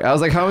 "Nice." I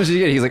was like, "How much did you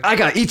get?" He's like, "I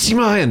got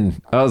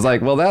Ichiman." I was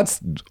like, "Well, that's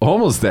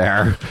almost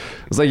there."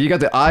 It's like, you got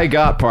the "I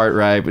got" part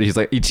right, but he's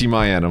like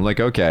Ichiman. I'm like,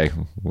 okay,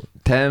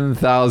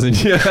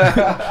 10,000.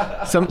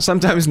 Yeah.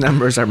 Sometimes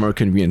numbers are more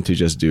convenient to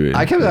just do it.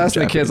 I kept in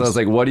asking the kids, I was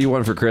Japanese. like, what do you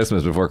want for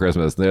Christmas before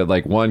Christmas? They're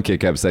like, one kid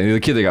kept saying, the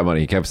kid that got money,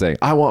 he kept saying,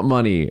 I want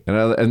money.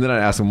 And then I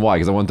asked them why,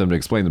 because I want them to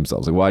explain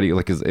themselves. Like, why do you,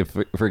 like, 'cause if,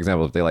 for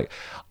example, if they like,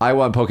 I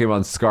want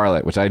Pokemon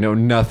Scarlet, which I know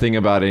nothing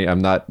about it.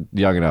 I'm not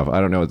young enough. I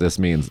don't know what this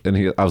means.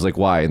 And I was like,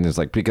 why? And there's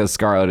like, because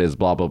Scarlet is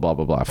blah, blah, blah,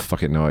 blah, blah.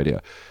 Fucking no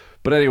idea.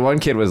 But anyway, one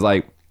kid was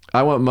like,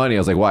 I want money. I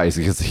was like, why?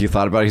 Because he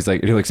thought about it.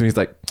 He looks at me. He's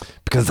like,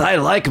 because I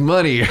like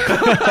money.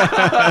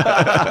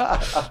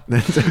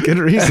 That's a good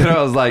reason. And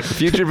I was like,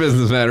 future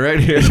businessman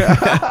right here.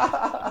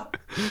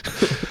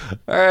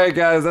 All right,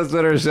 guys, that's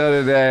been our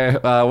show today.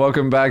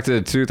 Welcome back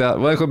to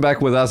 2000. Welcome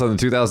back with us on the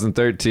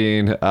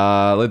 2013.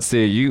 Let's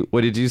see.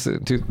 What did you say?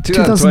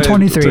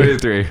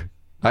 2023.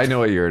 I know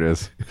what year it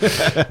is.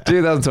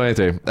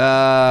 2023.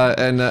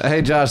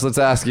 Hey, Josh, let's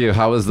ask you,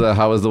 how was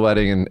the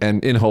wedding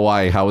and in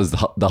Hawaii? How was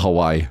the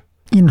Hawaii?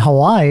 In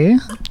Hawaii,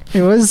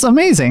 it was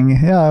amazing.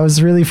 Yeah, it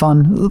was really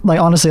fun. Like,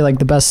 honestly, like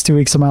the best 2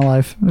 weeks of my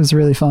life. It was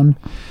really fun.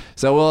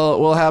 So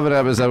we'll have an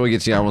episode. We'll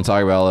get you on. We'll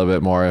talk about it a little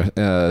bit more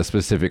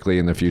specifically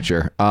in the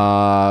future.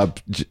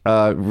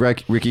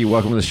 Ricky,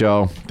 welcome to the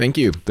show. Thank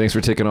you. Thanks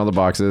for ticking all the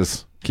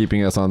boxes,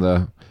 keeping us on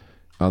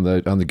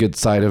the good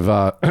side of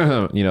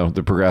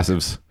the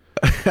progressives.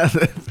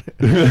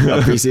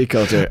 PC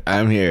culture.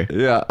 I'm here.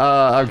 Yeah,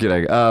 I'm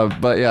kidding.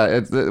 But yeah,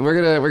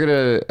 we're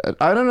gonna.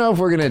 I don't know if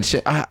we're gonna.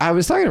 I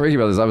was talking to Ricky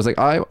about this. I was like,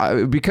 it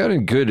would be kind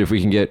of good if we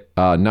can get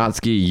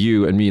Natsuki,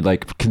 you, and me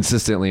like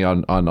consistently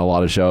on a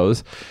lot of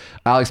shows.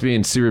 Alex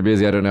being super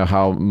busy, I don't know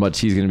how much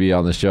he's going to be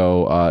on the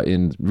show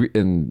in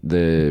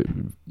the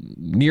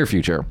near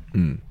future.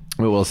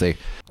 But we'll see.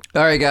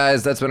 All right,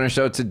 guys, that's been our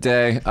show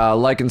today.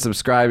 Like and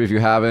subscribe if you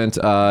haven't.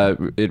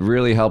 It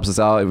really helps us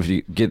out if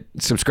you get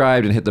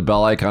subscribed and hit the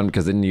bell icon,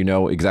 because then you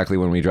know exactly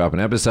when we drop an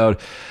episode.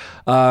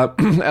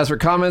 As for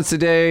comments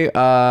today,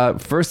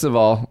 first of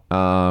all,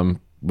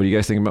 what do you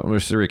guys think about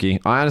Mr.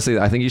 Ricky? Honestly,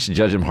 I think you should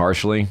judge him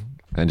harshly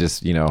and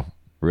just,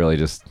 really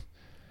just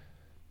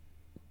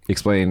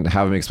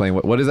have him explain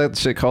what is that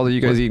shit called that you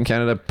guys eat in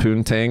Canada?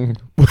 Poontang?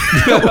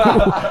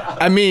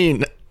 I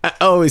mean, I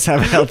always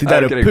have a healthy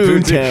diet of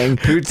poontang,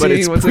 but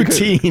it's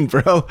poutine,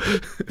 bro.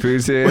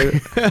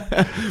 Poutine,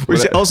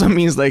 which also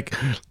means like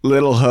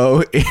little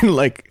hoe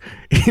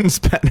in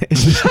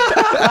Spanish.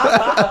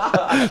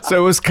 So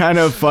it was kind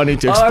of funny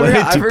to explain.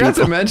 I forgot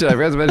to mention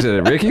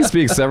it. Ricky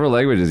speaks several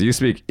languages. You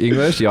speak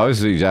English. You always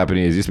speak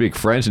Japanese. You speak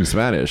French and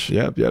Spanish.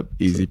 Yep.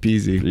 Easy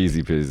peasy.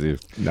 Easy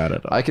peasy. Not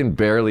at all. I can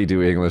barely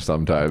do English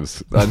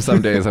sometimes. On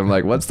some days, I'm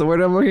like, what's the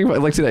word I'm looking for?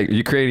 Like today,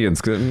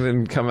 Ukrainians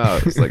couldn't come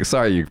out. It's like,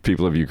 sorry, you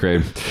people of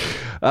Ukraine.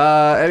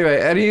 Anyway,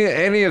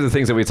 any of the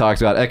things that we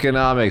talked about,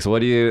 economics, what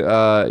do you,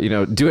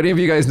 do any of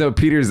you guys know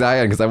Peter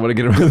Zion? Because I want to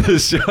get him on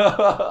this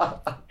show.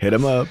 Hit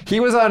him up. He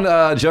was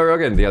on Joe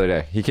Rogan the other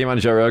day. He came on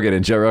Joe Rogan,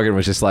 and Joe Rogan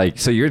was just like,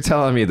 so you're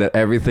telling me that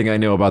everything I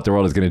know about the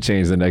world is going to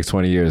change in the next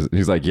 20 years? And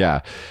he's like,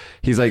 yeah.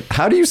 He's like,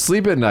 how do you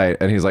sleep at night?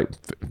 And he's like,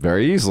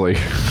 very easily.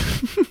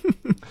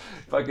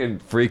 Fucking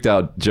freaked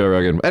out Joe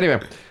Rogan.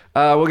 Anyway.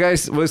 Well,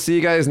 guys, we'll see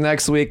you guys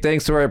next week.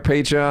 Thanks to our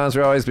Patreons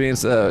for always being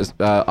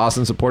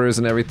awesome supporters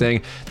and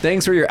everything.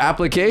 Thanks for your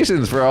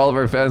applications, for all of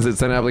our fans that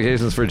send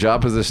applications for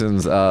job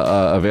positions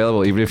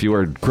available, even if you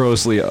are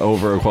grossly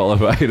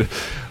overqualified.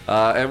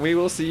 And we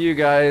will see you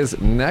guys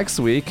next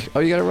week. Oh,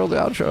 you got to roll the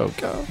outro.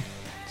 Go.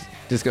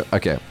 Just go.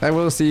 Okay. And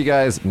we'll see you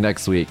guys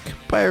next week.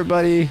 Bye,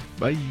 everybody.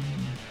 Bye.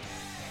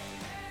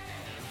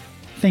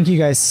 Thank you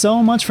guys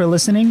so much for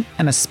listening,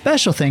 and a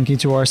special thank you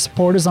to our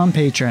supporters on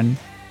Patreon.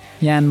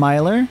 Jan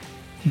Myler,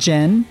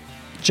 Jen,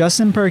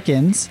 Justin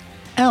Perkins,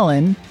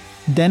 Ellen,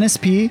 Dennis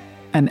P.,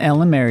 and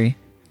Ellen Mary.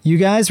 You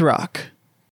guys rock.